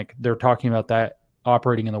satanic, they're talking about that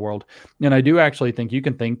operating in the world. And I do actually think you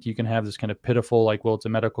can have this kind of pitiful, like, well, it's a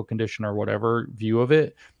medical condition or whatever view of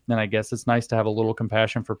it. And I guess it's nice to have a little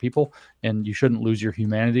compassion for people, and you shouldn't lose your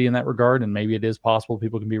humanity in that regard. And maybe it is possible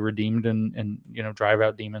people can be redeemed and drive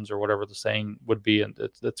out demons or whatever the saying would be. And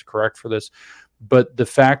that's correct for this. But the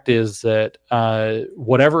fact is that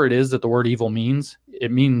whatever it is that the word evil means,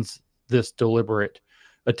 it means this deliberate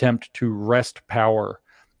attempt to wrest power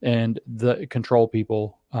and control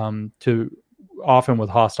people to often with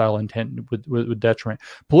hostile intent, with detriment.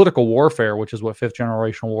 Political warfare, which is what fifth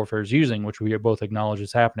generational warfare is using, which we both acknowledge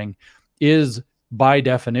is happening, is by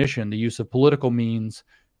definition, the use of political means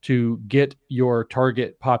to get your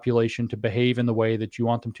target population to behave in the way that you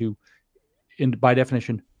want them to, by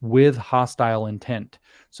definition, with hostile intent.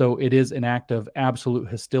 So it is an act of absolute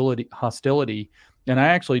hostility. And I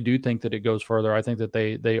actually do think that it goes further. I think that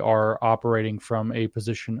they are operating from a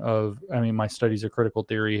position of, I mean, my studies of critical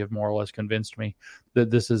theory have more or less convinced me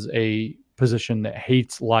that this is a position that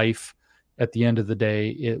hates life. At the end of the day,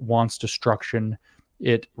 it wants destruction.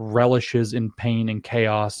 It relishes in pain and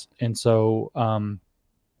chaos. And so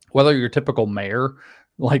whether your typical mayor,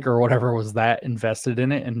 like, or whatever, was that invested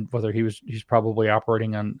in it, and whether he's probably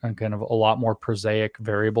operating on kind of a lot more prosaic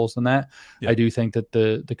variables than that. Yeah. I do think that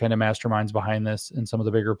the kind of masterminds behind this and some of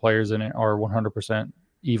the bigger players in it are 100%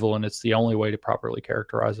 evil, and it's the only way to properly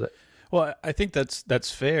characterize it. Well, I think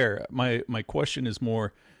that's fair. My question is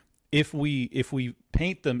more, if we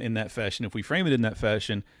paint them in that fashion, if we frame it in that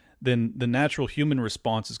fashion, then the natural human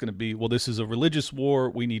response is going to be, well, this is a religious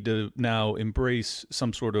war. We need to now embrace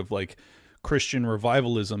some sort of like Christian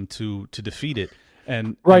revivalism to defeat it.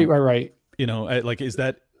 And right. You know, like, is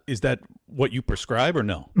that what you prescribe or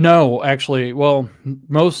no? No, actually, well,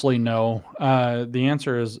 mostly no. The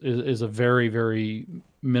answer is a very, very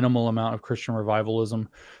minimal amount of Christian revivalism.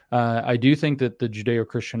 I do think that the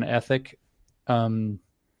Judeo-Christian ethic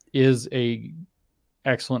is a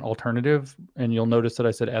excellent alternative, and you'll notice that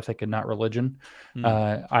I said ethic and not religion.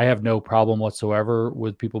 I have no problem whatsoever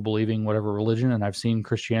with people believing whatever religion, and I've seen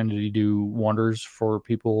Christianity do wonders for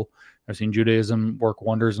people. I've seen Judaism work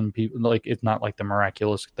wonders in people. Like, it's not like the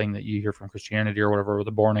miraculous thing that you hear from Christianity or whatever with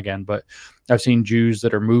the born again, but I've seen Jews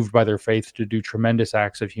that are moved by their faith to do tremendous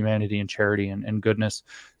acts of humanity and charity and goodness.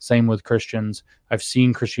 Same with Christians. I've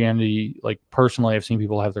seen Christianity, like, personally, I've seen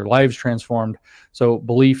people have their lives transformed. So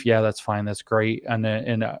belief, yeah, that's fine. That's great. And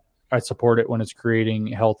I support it when it's creating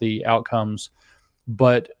healthy outcomes.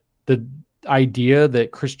 But the idea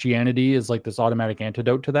that Christianity is like this automatic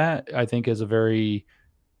antidote to that, I think, is a very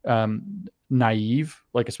naive,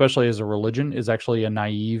 like, especially as a religion, is actually a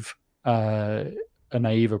naive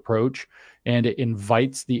approach, and it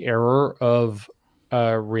invites the error of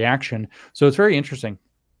reaction. So it's very interesting.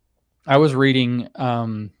 I was reading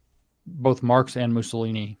both Marx and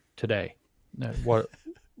Mussolini today,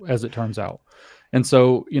 as it turns out. And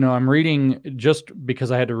so, you know, I'm reading, just because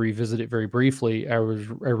I had to revisit it very briefly, I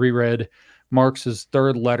reread Marx's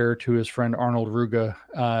third letter to his friend Arnold Ruge,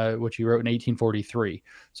 which he wrote in 1843.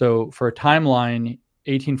 So for a timeline,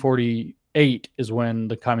 1848 is when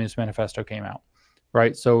the Communist Manifesto came out,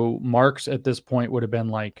 right? So Marx at this point would have been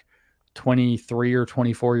like 23 or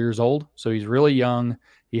 24 years old. So he's really young.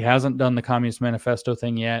 He hasn't done the Communist Manifesto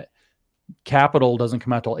thing yet. Capital doesn't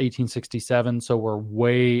come out till 1867. So we're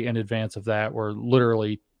way in advance of that. We're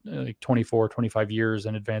literally like 24, 25 years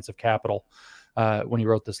in advance of Capital when he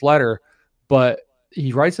wrote this letter. But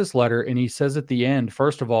he writes this letter and he says at the end,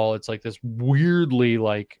 first of all, it's like this weirdly,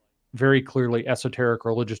 like, very clearly esoteric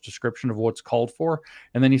religious description of what's called for.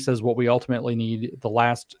 And then he says what we ultimately need, the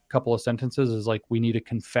last couple of sentences, is like, we need a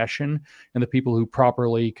confession, and the people who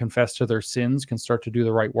properly confess to their sins can start to do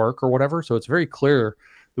the right work or whatever. So it's very clear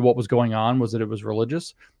that what was going on was that it was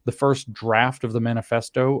religious. The first draft of the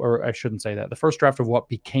manifesto, or I shouldn't say that, the first draft of what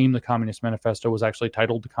became the Communist Manifesto was actually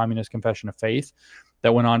titled the Communist Confession of Faith.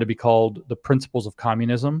 That went on to be called the Principles of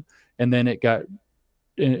Communism. And then it got,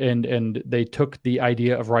 and they took the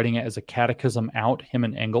idea of writing it as a catechism out, him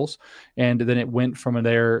and Engels. And then it went from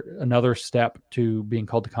there another step to being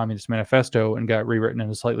called the Communist Manifesto, and got rewritten in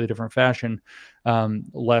a slightly different fashion. So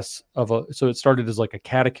it started as like a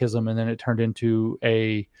catechism, and then it turned into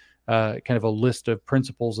a kind of a list of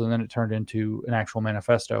principles, and then it turned into an actual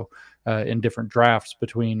manifesto in different drafts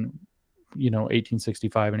between,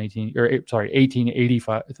 1865 and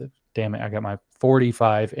 1885. Damn it, I got my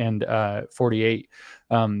 45 and 48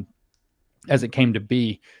 as it came to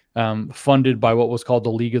be, funded by what was called the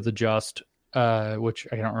League of the Just, which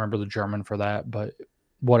I don't remember the German for that, but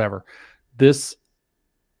whatever. This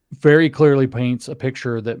very clearly paints a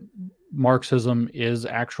picture that Marxism is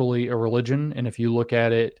actually a religion. And if you look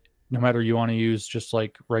at it, no matter you want to use just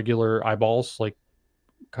like regular eyeballs, like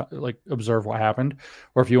observe what happened,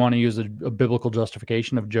 or if you want to use a biblical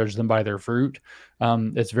justification of judge them by their fruit,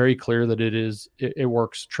 it's very clear that it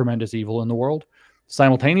works tremendous evil in the world.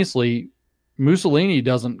 Simultaneously, Mussolini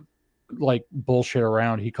doesn't like bullshit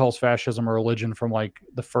around. He calls fascism a religion from like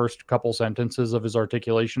the first couple sentences of his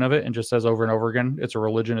articulation of it, and just says over and over again, it's a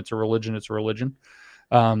religion, it's a religion, it's a religion.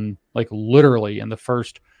 Like literally in the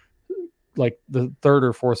first, like the third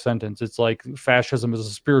or fourth sentence, it's like fascism is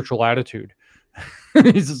a spiritual attitude.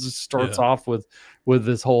 He just starts off with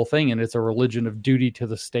this whole thing, and it's a religion of duty to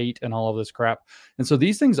the state and all of this crap. And so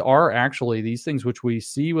these things which we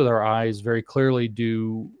see with our eyes very clearly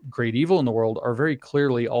do great evil in the world are very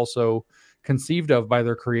clearly also conceived of by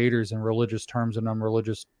their creators in religious terms and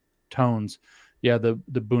unreligious tones. Yeah, the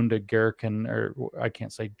Bunda Gerken, or I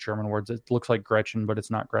can't say German words. It looks like Gretchen, but it's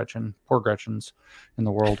not Gretchen. Poor Gretchens in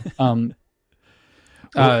the world.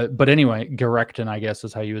 But anyway, Gerechten, I guess,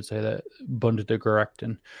 is how you would say that. Bunda de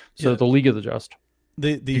Gerechten. So the League of the Just.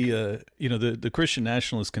 The Christian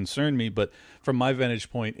nationalists concern me, but from my vantage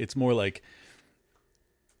point, it's more like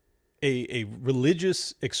a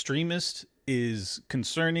religious extremist is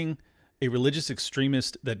concerning. A religious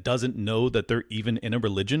extremist that doesn't know that they're even in a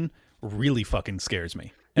religion really fucking scares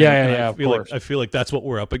me. I feel like that's what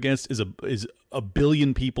we're up against is a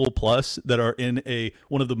billion people plus that are in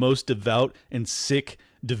one of the most devout and sick,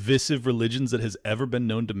 divisive religions that has ever been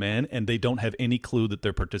known to man, and they don't have any clue that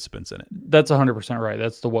they're participants in it. That's 100% right.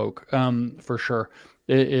 That's the woke, for sure.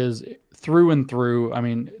 It is through and through. I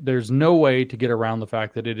mean, there's no way to get around the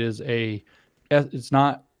fact that it's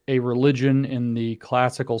not a religion in the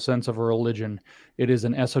classical sense of a religion. It is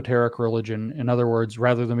an esoteric religion. In other words,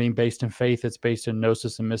 rather than being based in faith, it's based in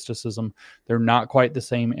gnosis and mysticism. They're not quite the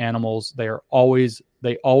same animals. They always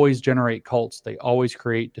generate cults. They always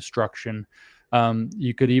create destruction.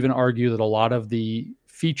 You could even argue that a lot of the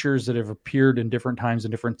features that have appeared in different times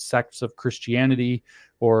in different sects of Christianity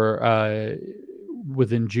or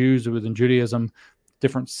within Jews or within Judaism,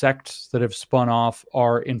 different sects that have spun off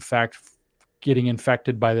are in fact getting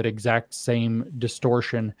infected by that exact same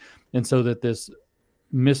distortion. And so that this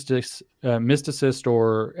mysticist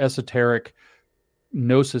or esoteric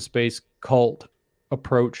gnosis-based cult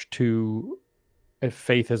approach to, if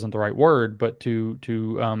faith isn't the right word, but to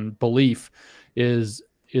belief is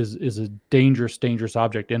a dangerous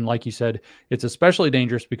object. And like you said, it's especially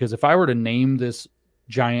dangerous because if I were to name this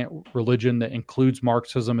giant religion that includes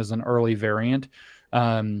Marxism as an early variant,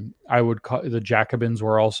 I would call the Jacobins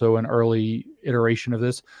were also an early iteration of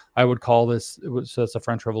this. I would call this, so it's the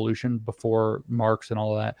French Revolution before Marx and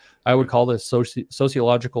all of that. I would call this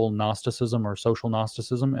sociological Gnosticism or social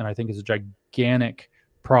Gnosticism. And I think it's a gigantic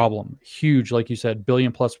problem, huge, like you said,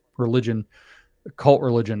 billion plus religion, cult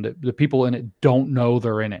religion. The people in it don't know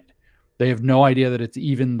they're in it. They have no idea that it's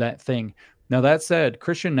even that thing. Now, that said,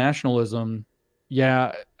 Christian nationalism,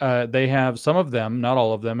 they have, some of them, not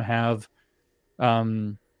all of them, have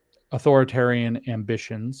authoritarian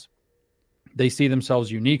ambitions. They see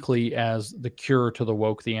themselves uniquely as the cure to the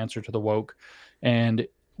woke, the answer to the woke. And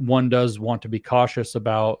one does want to be cautious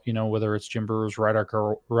about, whether it's Jim Brewer's rhetoric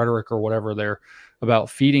or whatever, they're about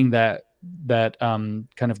feeding that kind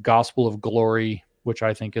of gospel of glory, which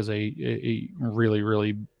I think is a really,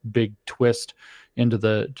 really big twist into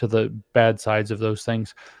the bad sides of those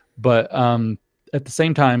things. But at the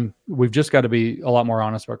same time, we've just got to be a lot more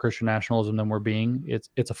honest about Christian nationalism than we're being.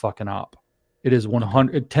 It's a fucking op. It is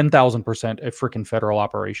 10,000% a freaking federal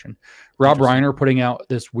operation. Rob Reiner putting out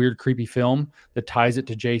this weird, creepy film that ties it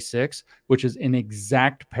to J6, which is in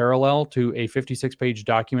exact parallel to a 56-page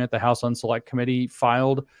document the House Unselect Committee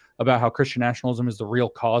filed about how Christian nationalism is the real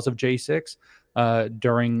cause of J6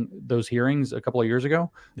 during those hearings a couple of years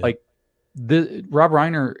ago. Yeah. Like, Rob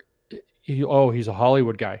Reiner, he's a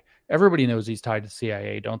Hollywood guy. Everybody knows he's tied to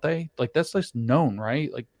CIA, don't they? Like, that's just known, right?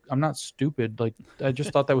 Like, I'm not stupid. Like, I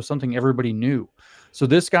just thought that was something everybody knew. So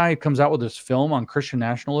this guy comes out with this film on Christian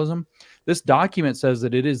nationalism. This document says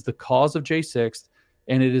that it is the cause of J6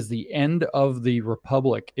 and it is the end of the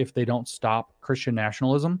republic if they don't stop Christian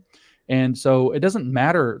nationalism. And so it doesn't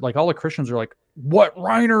matter. Like, all the Christians are like, what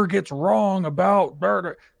Reiner gets wrong about.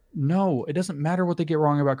 No, it doesn't matter what they get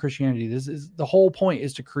wrong about Christianity. This is the whole point,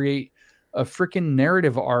 is to create a freaking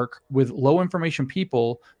narrative arc with low information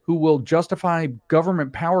people who will justify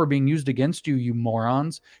government power being used against you, you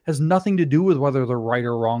morons. Has nothing to do with whether they're right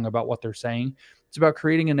or wrong about what they're saying. It's about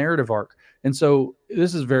creating a narrative arc. And so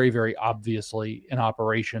this is very, very obviously an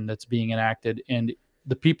operation that's being enacted. And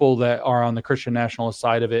the people that are on the Christian nationalist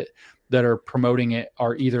side of it that are promoting it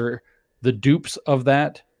are either the dupes of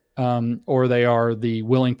that, or they are the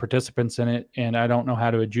willing participants in it. And I don't know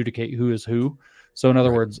how to adjudicate who is who. So in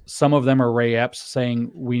other words, some of them are Ray Epps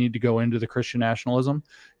saying we need to go into the Christian nationalism.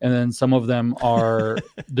 And then some of them are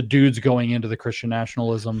the dudes going into the Christian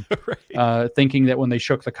nationalism, thinking that when they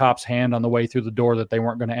shook the cop's hand on the way through the door that they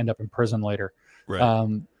weren't going to end up in prison later. Right.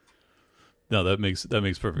 No, that makes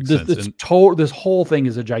perfect sense. This whole thing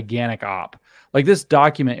is a gigantic op. Like, this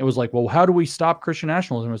document, it was like, well, how do we stop Christian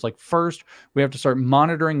nationalism? It was like, first, we have to start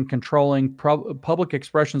monitoring and controlling public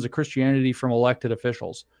expressions of Christianity from elected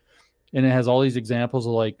officials. And it has all these examples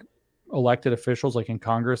of, like, elected officials, like in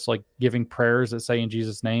Congress, like giving prayers that say in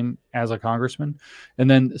Jesus' name as a congressman. And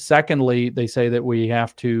then secondly, they say that we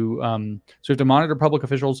have to, so we have to monitor public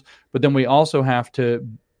officials, but then we also have to,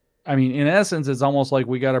 I mean, in essence, it's almost like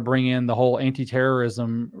we got to bring in the whole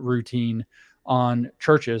anti-terrorism routine on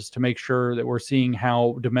churches to make sure that we're seeing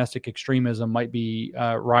how domestic extremism might be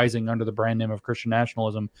rising under the brand name of Christian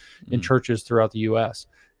nationalism in churches throughout the U.S.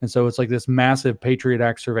 And so it's like this massive Patriot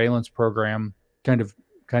Act surveillance program, kind of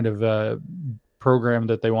program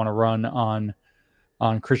that they want to run on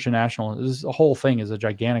Christian nationalism. This whole thing is a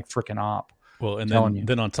gigantic freaking op. Well, and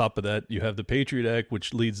then on top of that, you have the Patriot Act,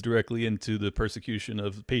 which leads directly into the persecution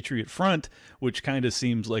of Patriot Front, which kind of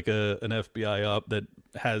seems like an FBI op that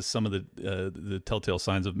has some of the telltale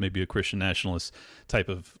signs of maybe a Christian nationalist type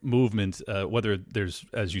of movement. Whether there's,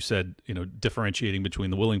 as you said, differentiating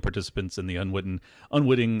between the willing participants and the unwitting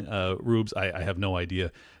rubes, I have no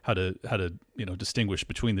idea how to distinguish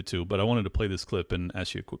between the two. But I wanted to play this clip and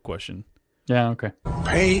ask you a quick question. Yeah. Okay.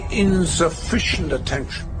 Pay insufficient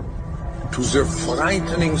attention to the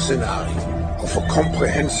frightening scenario of a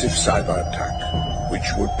comprehensive cyber attack, which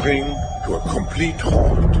would bring to a complete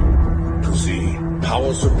halt to the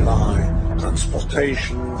power supply,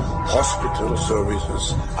 transportation, hospital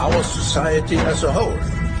services, our society as a whole.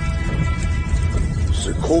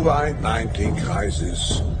 The COVID-19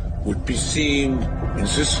 crisis would be seen in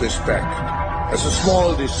this respect as a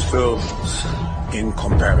small disturbance in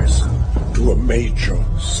comparison to a major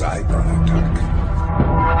cyber attack.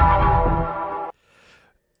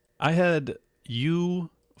 I had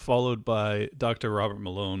you followed by Dr. Robert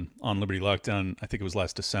Malone on Liberty Lockdown, I think it was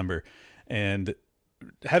last December, and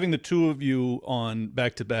having the two of you on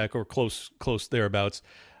back-to-back or close thereabouts,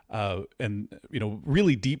 and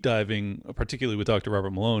really deep diving, particularly with Dr.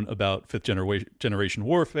 Robert Malone, about fifth generation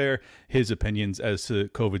warfare, his opinions as to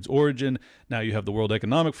COVID's origin. Now you have the World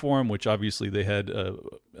Economic Forum, which obviously they had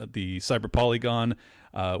the Cyber Polygon,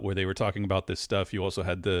 where they were talking about this stuff. You also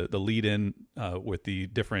had the lead-in with the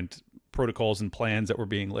different protocols and plans that were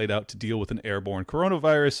being laid out to deal with an airborne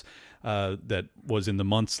coronavirus that was in the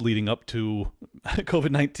months leading up to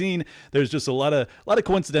COVID-19. There's just a lot of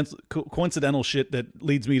coincidental shit that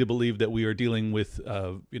leads me to believe that we are dealing with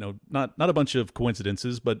not a bunch of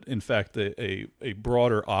coincidences, but in fact a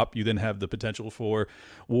broader op. You then have the potential for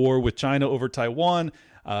war with China over Taiwan.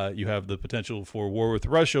 You have the potential for war with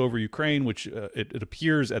Russia over Ukraine, which it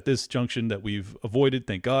appears at this junction that we've avoided,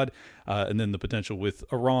 thank God. And then the potential with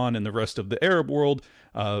Iran and the rest of the Arab world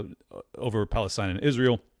over Palestine and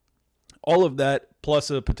Israel. All of that,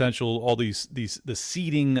 plus a potential, all the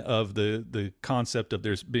seeding of the concept of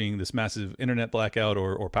there's being this massive internet blackout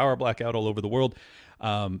or power blackout all over the world.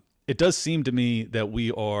 It does seem to me that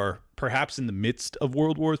we are perhaps in the midst of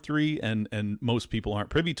World War III and most people aren't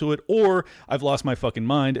privy to it, or I've lost my fucking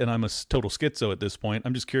mind and I'm a total schizo at this point.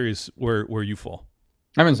 I'm just curious where you fall.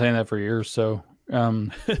 I've been saying that for years, so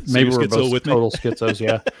maybe so we're both with total schizos.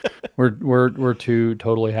 Yeah, we're two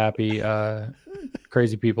totally happy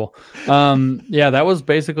crazy people. Yeah, that was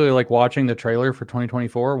basically like watching the trailer for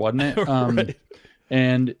 2024, wasn't it? Right.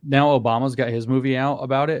 And now Obama's got his movie out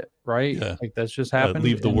about it, right? Yeah. Like that's just happened.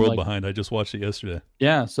 Leave the World Behind. I just watched it yesterday.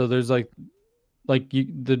 Yeah, so there's they're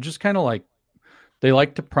just kind of like, they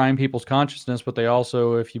like to prime people's consciousness, but they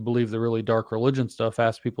also, if you believe the really dark religion stuff,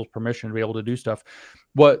 ask people's permission to be able to do stuff.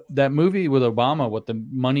 What that movie with Obama, what the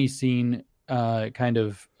money scene kind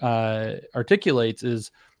of articulates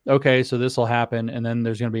is, okay, so this will happen, and then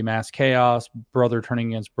there's going to be mass chaos, brother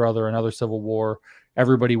turning against brother, another civil war.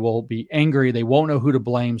 Everybody will be angry. They won't know who to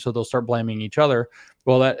blame, so they'll start blaming each other.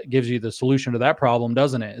 Well, that gives you the solution to that problem,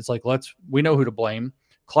 doesn't it? It's like, we know who to blame.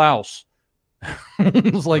 Klaus.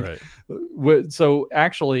 It's like, right. So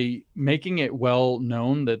actually making it well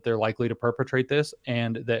known that they're likely to perpetrate this,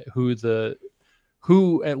 and that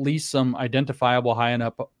who at least some identifiable high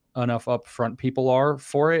enough upfront people are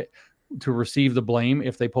for it to receive the blame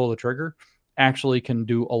if they pull the trigger, actually can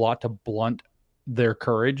do a lot to blunt their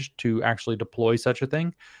courage to actually deploy such a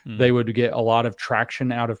thing. They would get a lot of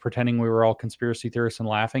traction out of pretending we were all conspiracy theorists and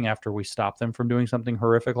laughing after we stopped them from doing something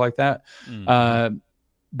horrific like that.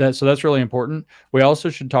 So that's really important. We also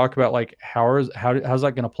should talk about like how's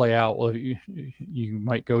that going to play out? Well, you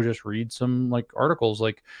might go just read some like articles,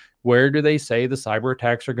 like where do they say the cyber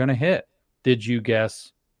attacks are going to hit? Did you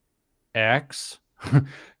guess X?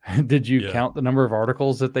 Did you count the number of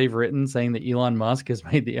articles that they've written saying that Elon Musk has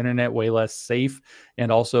made the internet way less safe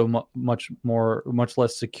and also much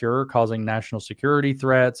less secure, causing national security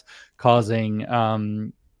threats, causing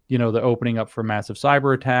the opening up for massive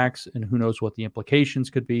cyber attacks, and who knows what the implications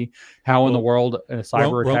could be. How in the world a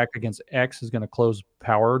cyber attack against X is going to close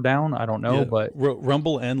power down, I don't know. But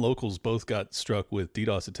Rumble and Locals both got struck with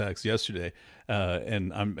DDoS attacks yesterday,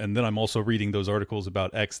 and then I'm also reading those articles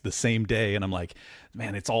about X the same day, and I'm like,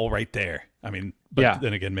 man, it's all right there. I mean, but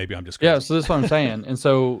then again, maybe I'm just crazy. So this is what I'm saying. And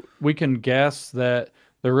so we can guess that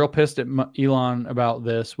they're real pissed at Elon about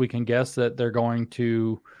this. We can guess that they're going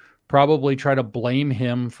to probably try to blame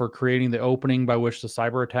him for creating the opening by which the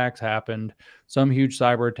cyber attacks happened, some huge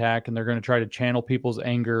cyber attack, and they're going to try to channel people's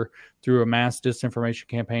anger through a mass disinformation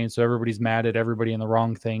campaign. So everybody's mad at everybody and the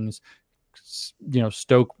wrong things.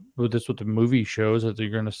 Stoke with this, what the movie shows, that they're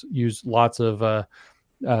going to use lots of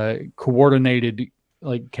coordinated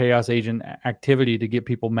like chaos agent activity to get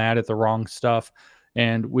people mad at the wrong stuff.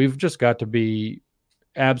 And we've just got to be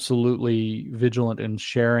absolutely vigilant in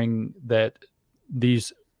sharing that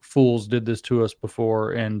these fools did this to us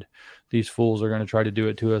before, and these fools are going to try to do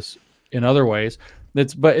it to us in other ways.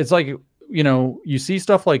 But it's like, you see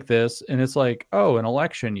stuff like this and it's like, oh, an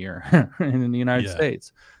election year in the United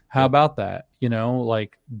States. How about that?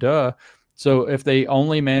 Like, duh. So if they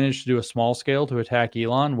only managed to do a small scale to attack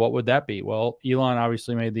Elon, what would that be? Well, Elon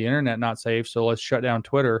obviously made the internet not safe. So let's shut down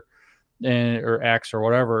Twitter or X or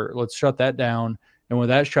whatever. Let's shut that down. And with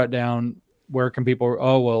that shut down, where can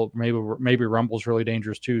people, maybe Rumble's really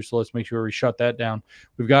dangerous too. So let's make sure we shut that down.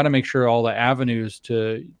 We've got to make sure all the avenues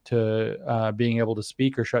to being able to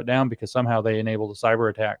speak are shut down, because somehow they enable the cyber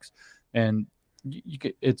attacks, and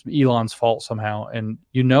it's Elon's fault somehow. And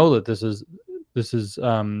that this is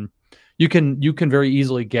you can very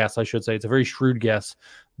easily guess, I should say, it's a very shrewd guess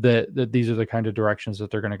that these are the kind of directions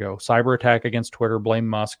that they're going to go. Cyber attack against Twitter, blame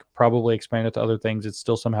Musk, probably expand it to other things. It's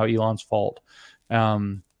still somehow Elon's fault.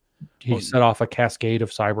 He set off a cascade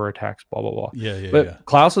of cyber attacks, blah, blah, blah. But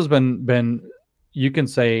Klaus has been, you can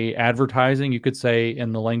say advertising, you could say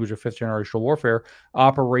in the language of fifth generation warfare,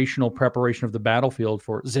 operational preparation of the battlefield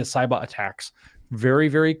for the cyber attacks very,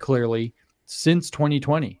 very clearly since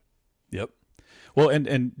 2020. Yep. Well,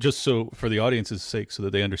 and just so for the audience's sake, so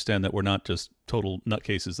that they understand that we're not just total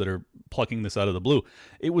nutcases that are plucking this out of the blue.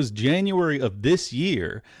 It was January of this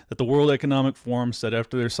year that the World Economic Forum said,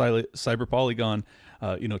 after their cyber polygon,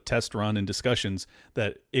 test run and discussions,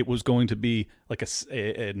 that it was going to be like a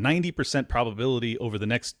 90% probability over the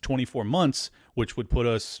next 24 months, which would put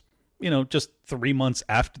us, just 3 months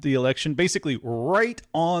after the election, basically right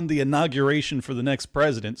on the inauguration for the next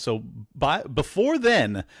president. So before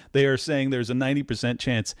then, they are saying there's a 90%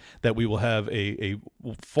 chance that we will have a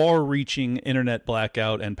far-reaching internet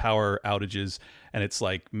blackout and power outages. And it's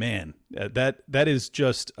like, man, that is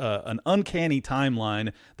just an uncanny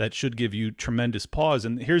timeline that should give you tremendous pause.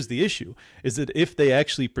 And here's the issue, is that if they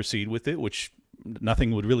actually proceed with it, which nothing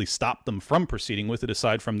would really stop them from proceeding with it,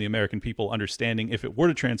 aside from the American people understanding, if it were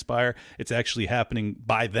to transpire, it's actually happening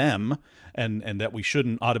by them, and that we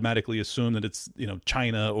shouldn't automatically assume that it's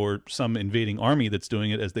China or some invading army that's doing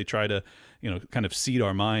it, as they try to kind of seed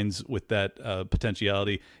our minds with that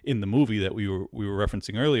potentiality in the movie that we were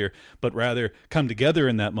referencing earlier, but rather come together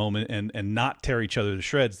in that moment and not tear each other to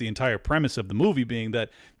shreds. The entire premise of the movie being that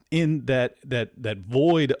in that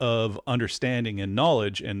void of understanding and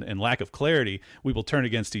knowledge and lack of clarity, we will turn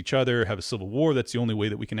against each other, have a civil war. That's the only way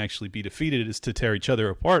that we can actually be defeated, is to tear each other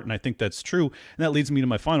apart. And I think that's true. And that leads me to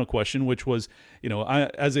my final question, which was, I,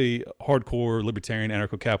 as a hardcore libertarian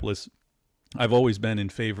anarcho-capitalist, I've always been in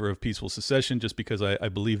favor of peaceful secession, just because I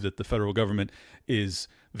believe that the federal government is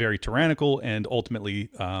very tyrannical, and ultimately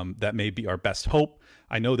that may be our best hope.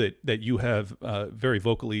 I know that you have very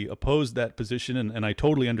vocally opposed that position, and I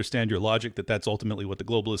totally understand your logic that that's ultimately what the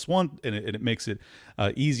globalists want, and it makes it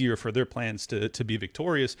easier for their plans to be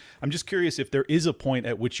victorious. I'm just curious if there is a point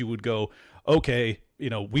at which you would go, okay,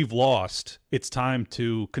 we've lost. It's time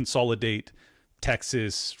to consolidate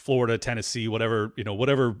Texas, Florida, Tennessee, whatever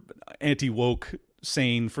anti-woke,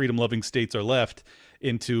 sane, freedom-loving states are left,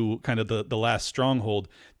 into kind of the last stronghold.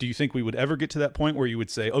 Do you think we would ever get to that point where you would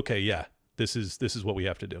say, okay, yeah, this is what we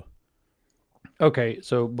have to do? Okay,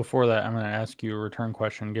 so before that, I'm going to ask you a return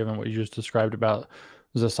question, given what you just described about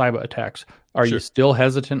the cyber attacks. Are you still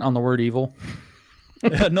hesitant on the word evil?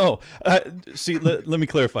 No. See, let me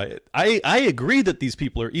clarify it. I agree that these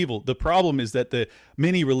people are evil. The problem is that the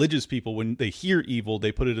many religious people, when they hear evil,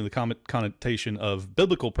 they put it in the connotation of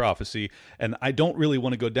biblical prophecy. And I don't really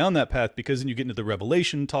want to go down that path, because then you get into the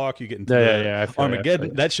Revelation talk, you get into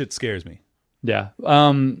Armageddon. That shit scares me. Yeah.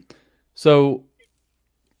 So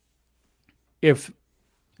if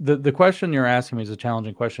the question you're asking me is a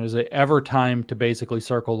challenging question, is it ever time to basically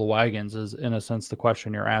circle the wagons, is in a sense the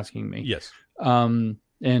question you're asking me. Yes.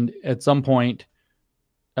 And at some point,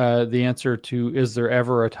 the answer to is there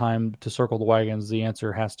ever a time to circle the wagons? The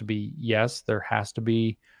answer has to be yes. There has to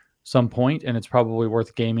be some point, and it's probably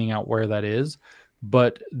worth gaming out where that is.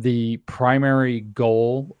 But the primary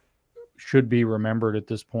goal should be remembered at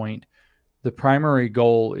this point. The primary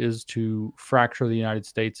goal is to fracture the United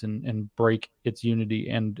States and break its unity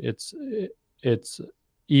and its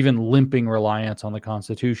even limping reliance on the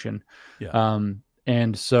Constitution. Yeah.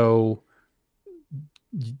 And so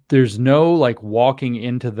there's no like walking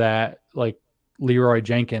into that like Leroy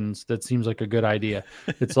Jenkins that seems like a good idea.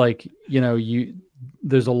 It's like,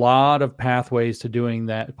 there's a lot of pathways to doing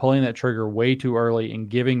that, pulling that trigger way too early and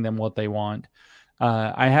giving them what they want.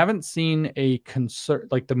 I haven't seen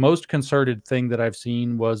the most concerted thing that I've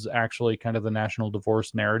seen was actually kind of the national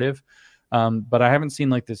divorce narrative. But I haven't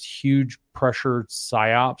seen like this huge pressured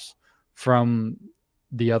psyops from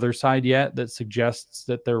the other side yet that suggests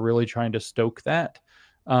that they're really trying to stoke that.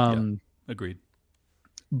 Agreed.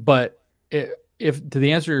 But if to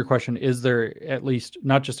the answer to your question, is there at least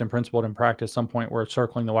not just in principle but in practice some point where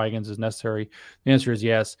circling the wagons is necessary? The answer is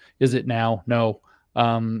yes. Is it now? No.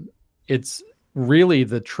 It's really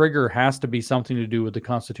the trigger has to be something to do with the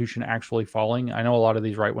Constitution actually falling. I know a lot of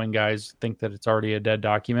these right-wing guys think that it's already a dead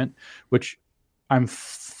document, which I'm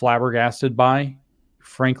flabbergasted by,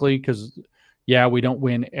 frankly, because we don't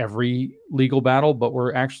win every legal battle, but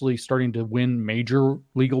we're actually starting to win major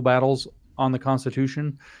legal battles on the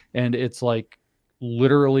Constitution. And it's like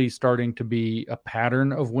literally starting to be a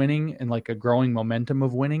pattern of winning and like a growing momentum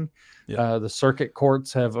of winning. The circuit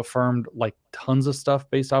courts have affirmed like tons of stuff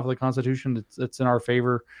based off of the Constitution. It's in our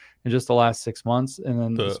favor in just the last 6 months. And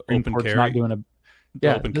then the Supreme Court's not doing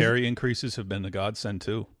open carry increases have been a godsend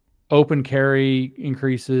too. Open carry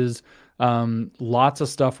increases, lots of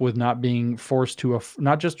stuff with not being forced to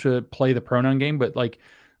not just to play the pronoun game, but like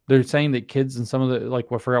they're saying that kids in some of the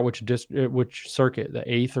I forgot which circuit, the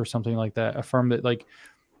 8th or something like that, affirmed that like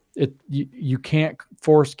you can't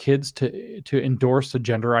force kids to endorse the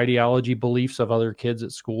gender ideology beliefs of other kids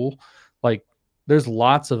at school. Like there's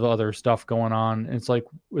lots of other stuff going on. It's like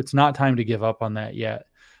it's not time to give up on that yet.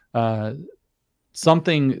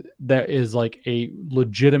 Something that is like a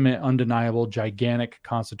legitimate, undeniable, gigantic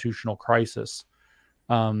constitutional crisis,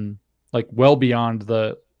 like well beyond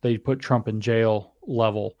they put Trump in jail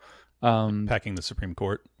level. Packing the Supreme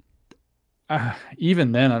Court.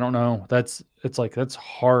 Even then, I don't know. That's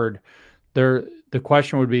hard. The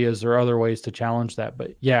question would be, is there other ways to challenge that?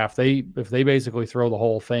 But yeah, if they basically throw the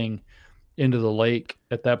whole thing into the lake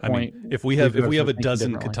at that point, if we have a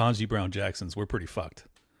dozen Ketanji Brown Jacksons, we're pretty fucked.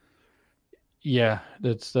 Yeah,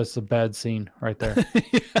 that's a bad scene right there.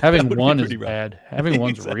 Having one is bad. Having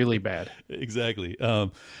one's really bad. Exactly.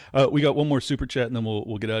 We got one more super chat and then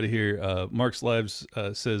we'll get out of here. Mark's Lives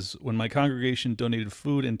says, when my congregation donated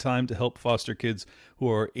food and time to help foster kids who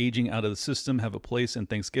are aging out of the system have a place in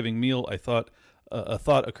Thanksgiving meal, I thought a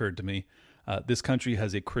thought occurred to me. This country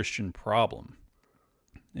has a Christian problem.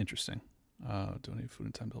 Interesting. Donate food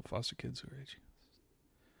and time to help foster kids who are aging.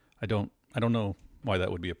 I don't know why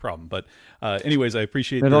that would be a problem, but anyways, I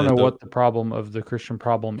appreciate. I don't know what the problem of the Christian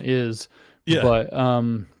problem is, but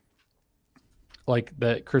like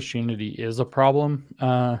that Christianity is a problem.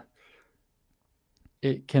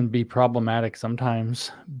 It can be problematic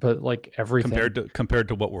sometimes, but like everything compared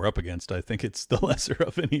to what we're up against, I think it's the lesser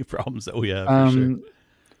of any problems that we have. For sure.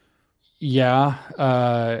 Yeah,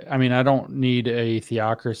 I mean, I don't need a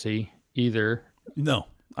theocracy either. No.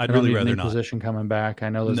 I'd really rather not. Position coming back. I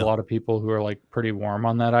know there's a lot of people who are like pretty warm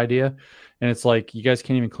on that idea, and it's like you guys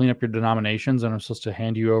can't even clean up your denominations, and I'm supposed to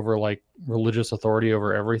hand you over like religious authority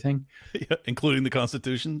over everything, including the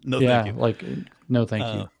Constitution. No, thank you. Like, no, thank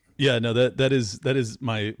you. Yeah, no, that is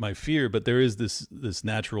my fear, but there is this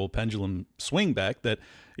natural pendulum swing back that,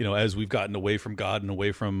 as we've gotten away from God and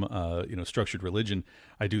away from structured religion,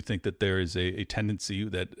 I do think that there is a tendency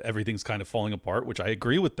that everything's kind of falling apart, which I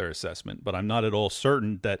agree with their assessment, but I'm not at all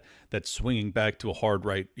certain that swinging back to a hard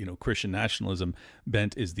right, Christian nationalism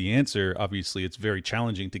bent is the answer. Obviously, it's very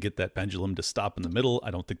challenging to get that pendulum to stop in the middle.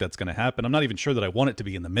 I don't think that's going to happen. I'm not even sure that I want it to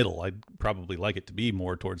be in the middle. I'd probably like it to be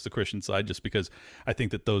more towards the Christian side, just because I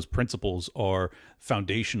think that those principles are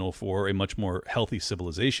foundational for a much more healthy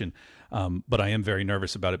civilization. But I am very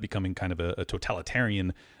nervous about it becoming kind of a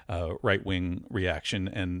totalitarian right-wing reaction,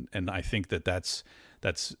 and I think that's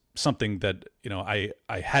something that I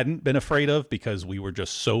hadn't been afraid of because we were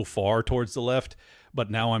just so far towards the left. But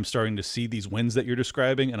now I'm starting to see these wins that you're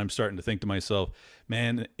describing, and I'm starting to think to myself,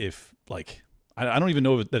 man, if I don't even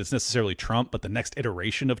know that it's necessarily Trump, but the next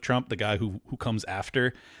iteration of Trump, the guy who comes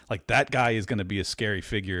after, like that guy is going to be a scary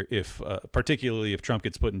figure if, particularly if Trump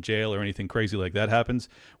gets put in jail or anything crazy like that happens.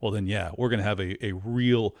 Well, then, yeah, we're going to have a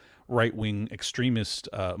real right-wing extremist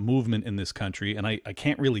movement in this country. And I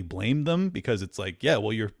can't really blame them because it's like, yeah,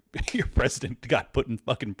 well, your president got put in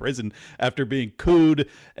fucking prison after being couped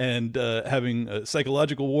and having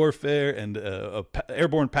psychological warfare and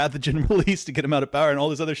airborne pathogen release to get him out of power and all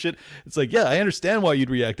this other shit. It's like, yeah, I understand why you'd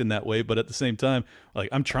react in that way, but at the same time, like,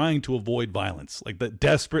 I'm trying to avoid violence. Like, that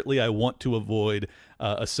desperately I want to avoid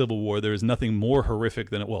a civil war. There is nothing more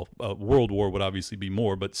horrific than world war would obviously be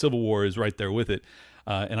more, but civil war is right there with it.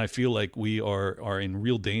 And I feel like we are in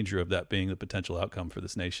real danger of that being the potential outcome for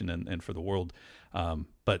this nation and for the world.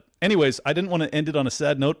 But anyways, I didn't want to end it on a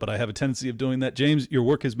sad note, but I have a tendency of doing that. James, your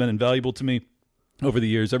work has been invaluable to me over the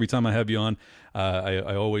years. Every time I have you on,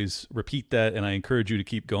 I always repeat that, and I encourage you to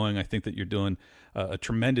keep going. I think that you're doing a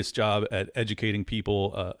tremendous job at educating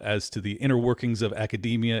people as to the inner workings of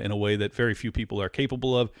academia in a way that very few people are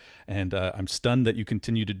capable of. And I'm stunned that you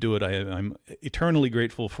continue to do it. I'm eternally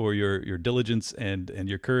grateful for your diligence and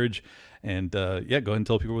your courage. And yeah, go ahead and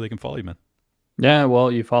tell people where they can follow you, man. Yeah,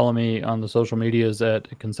 well, you follow me on the social medias at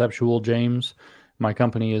Conceptual James. My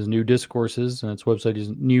company is New Discourses, and its website is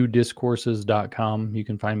newdiscourses.com. You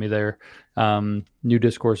can find me there. New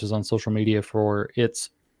Discourses on social media for its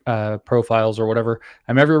profiles or whatever.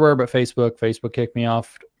 I'm everywhere but Facebook. Facebook kicked me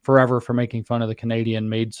off forever for making fun of the Canadian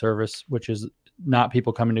maid service, which is not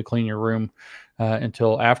people coming to clean your room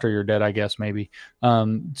until after you're dead, I guess, maybe.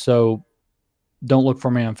 So don't look for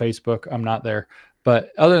me on Facebook. I'm not there.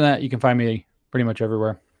 But other than that, you can find me pretty much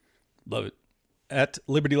everywhere. Love it. At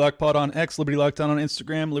Liberty Lock Pod on X, Liberty Lockdown on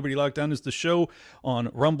Instagram. Liberty Lockdown is the show on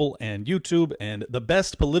Rumble and YouTube. And the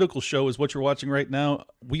best political show is what you're watching right now,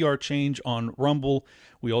 We Are Change on Rumble.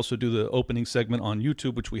 We also do the opening segment on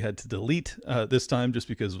YouTube, which we had to delete this time just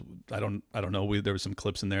because I don't know. There were some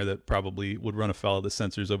clips in there that probably would run afoul of the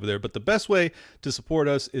censors over there. But the best way to support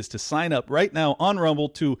us is to sign up right now on Rumble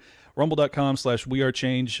to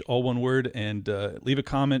rumble.com/wearechange, all one word, and leave a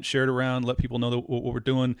comment, share it around, let people know what we're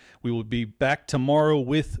doing. We will be back tomorrow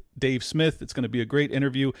with Dave Smith. It's going to be a great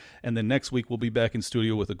interview. And then next week, we'll be back in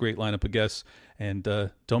studio with a great lineup of guests. And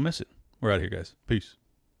don't miss it. We're out of here, guys. Peace.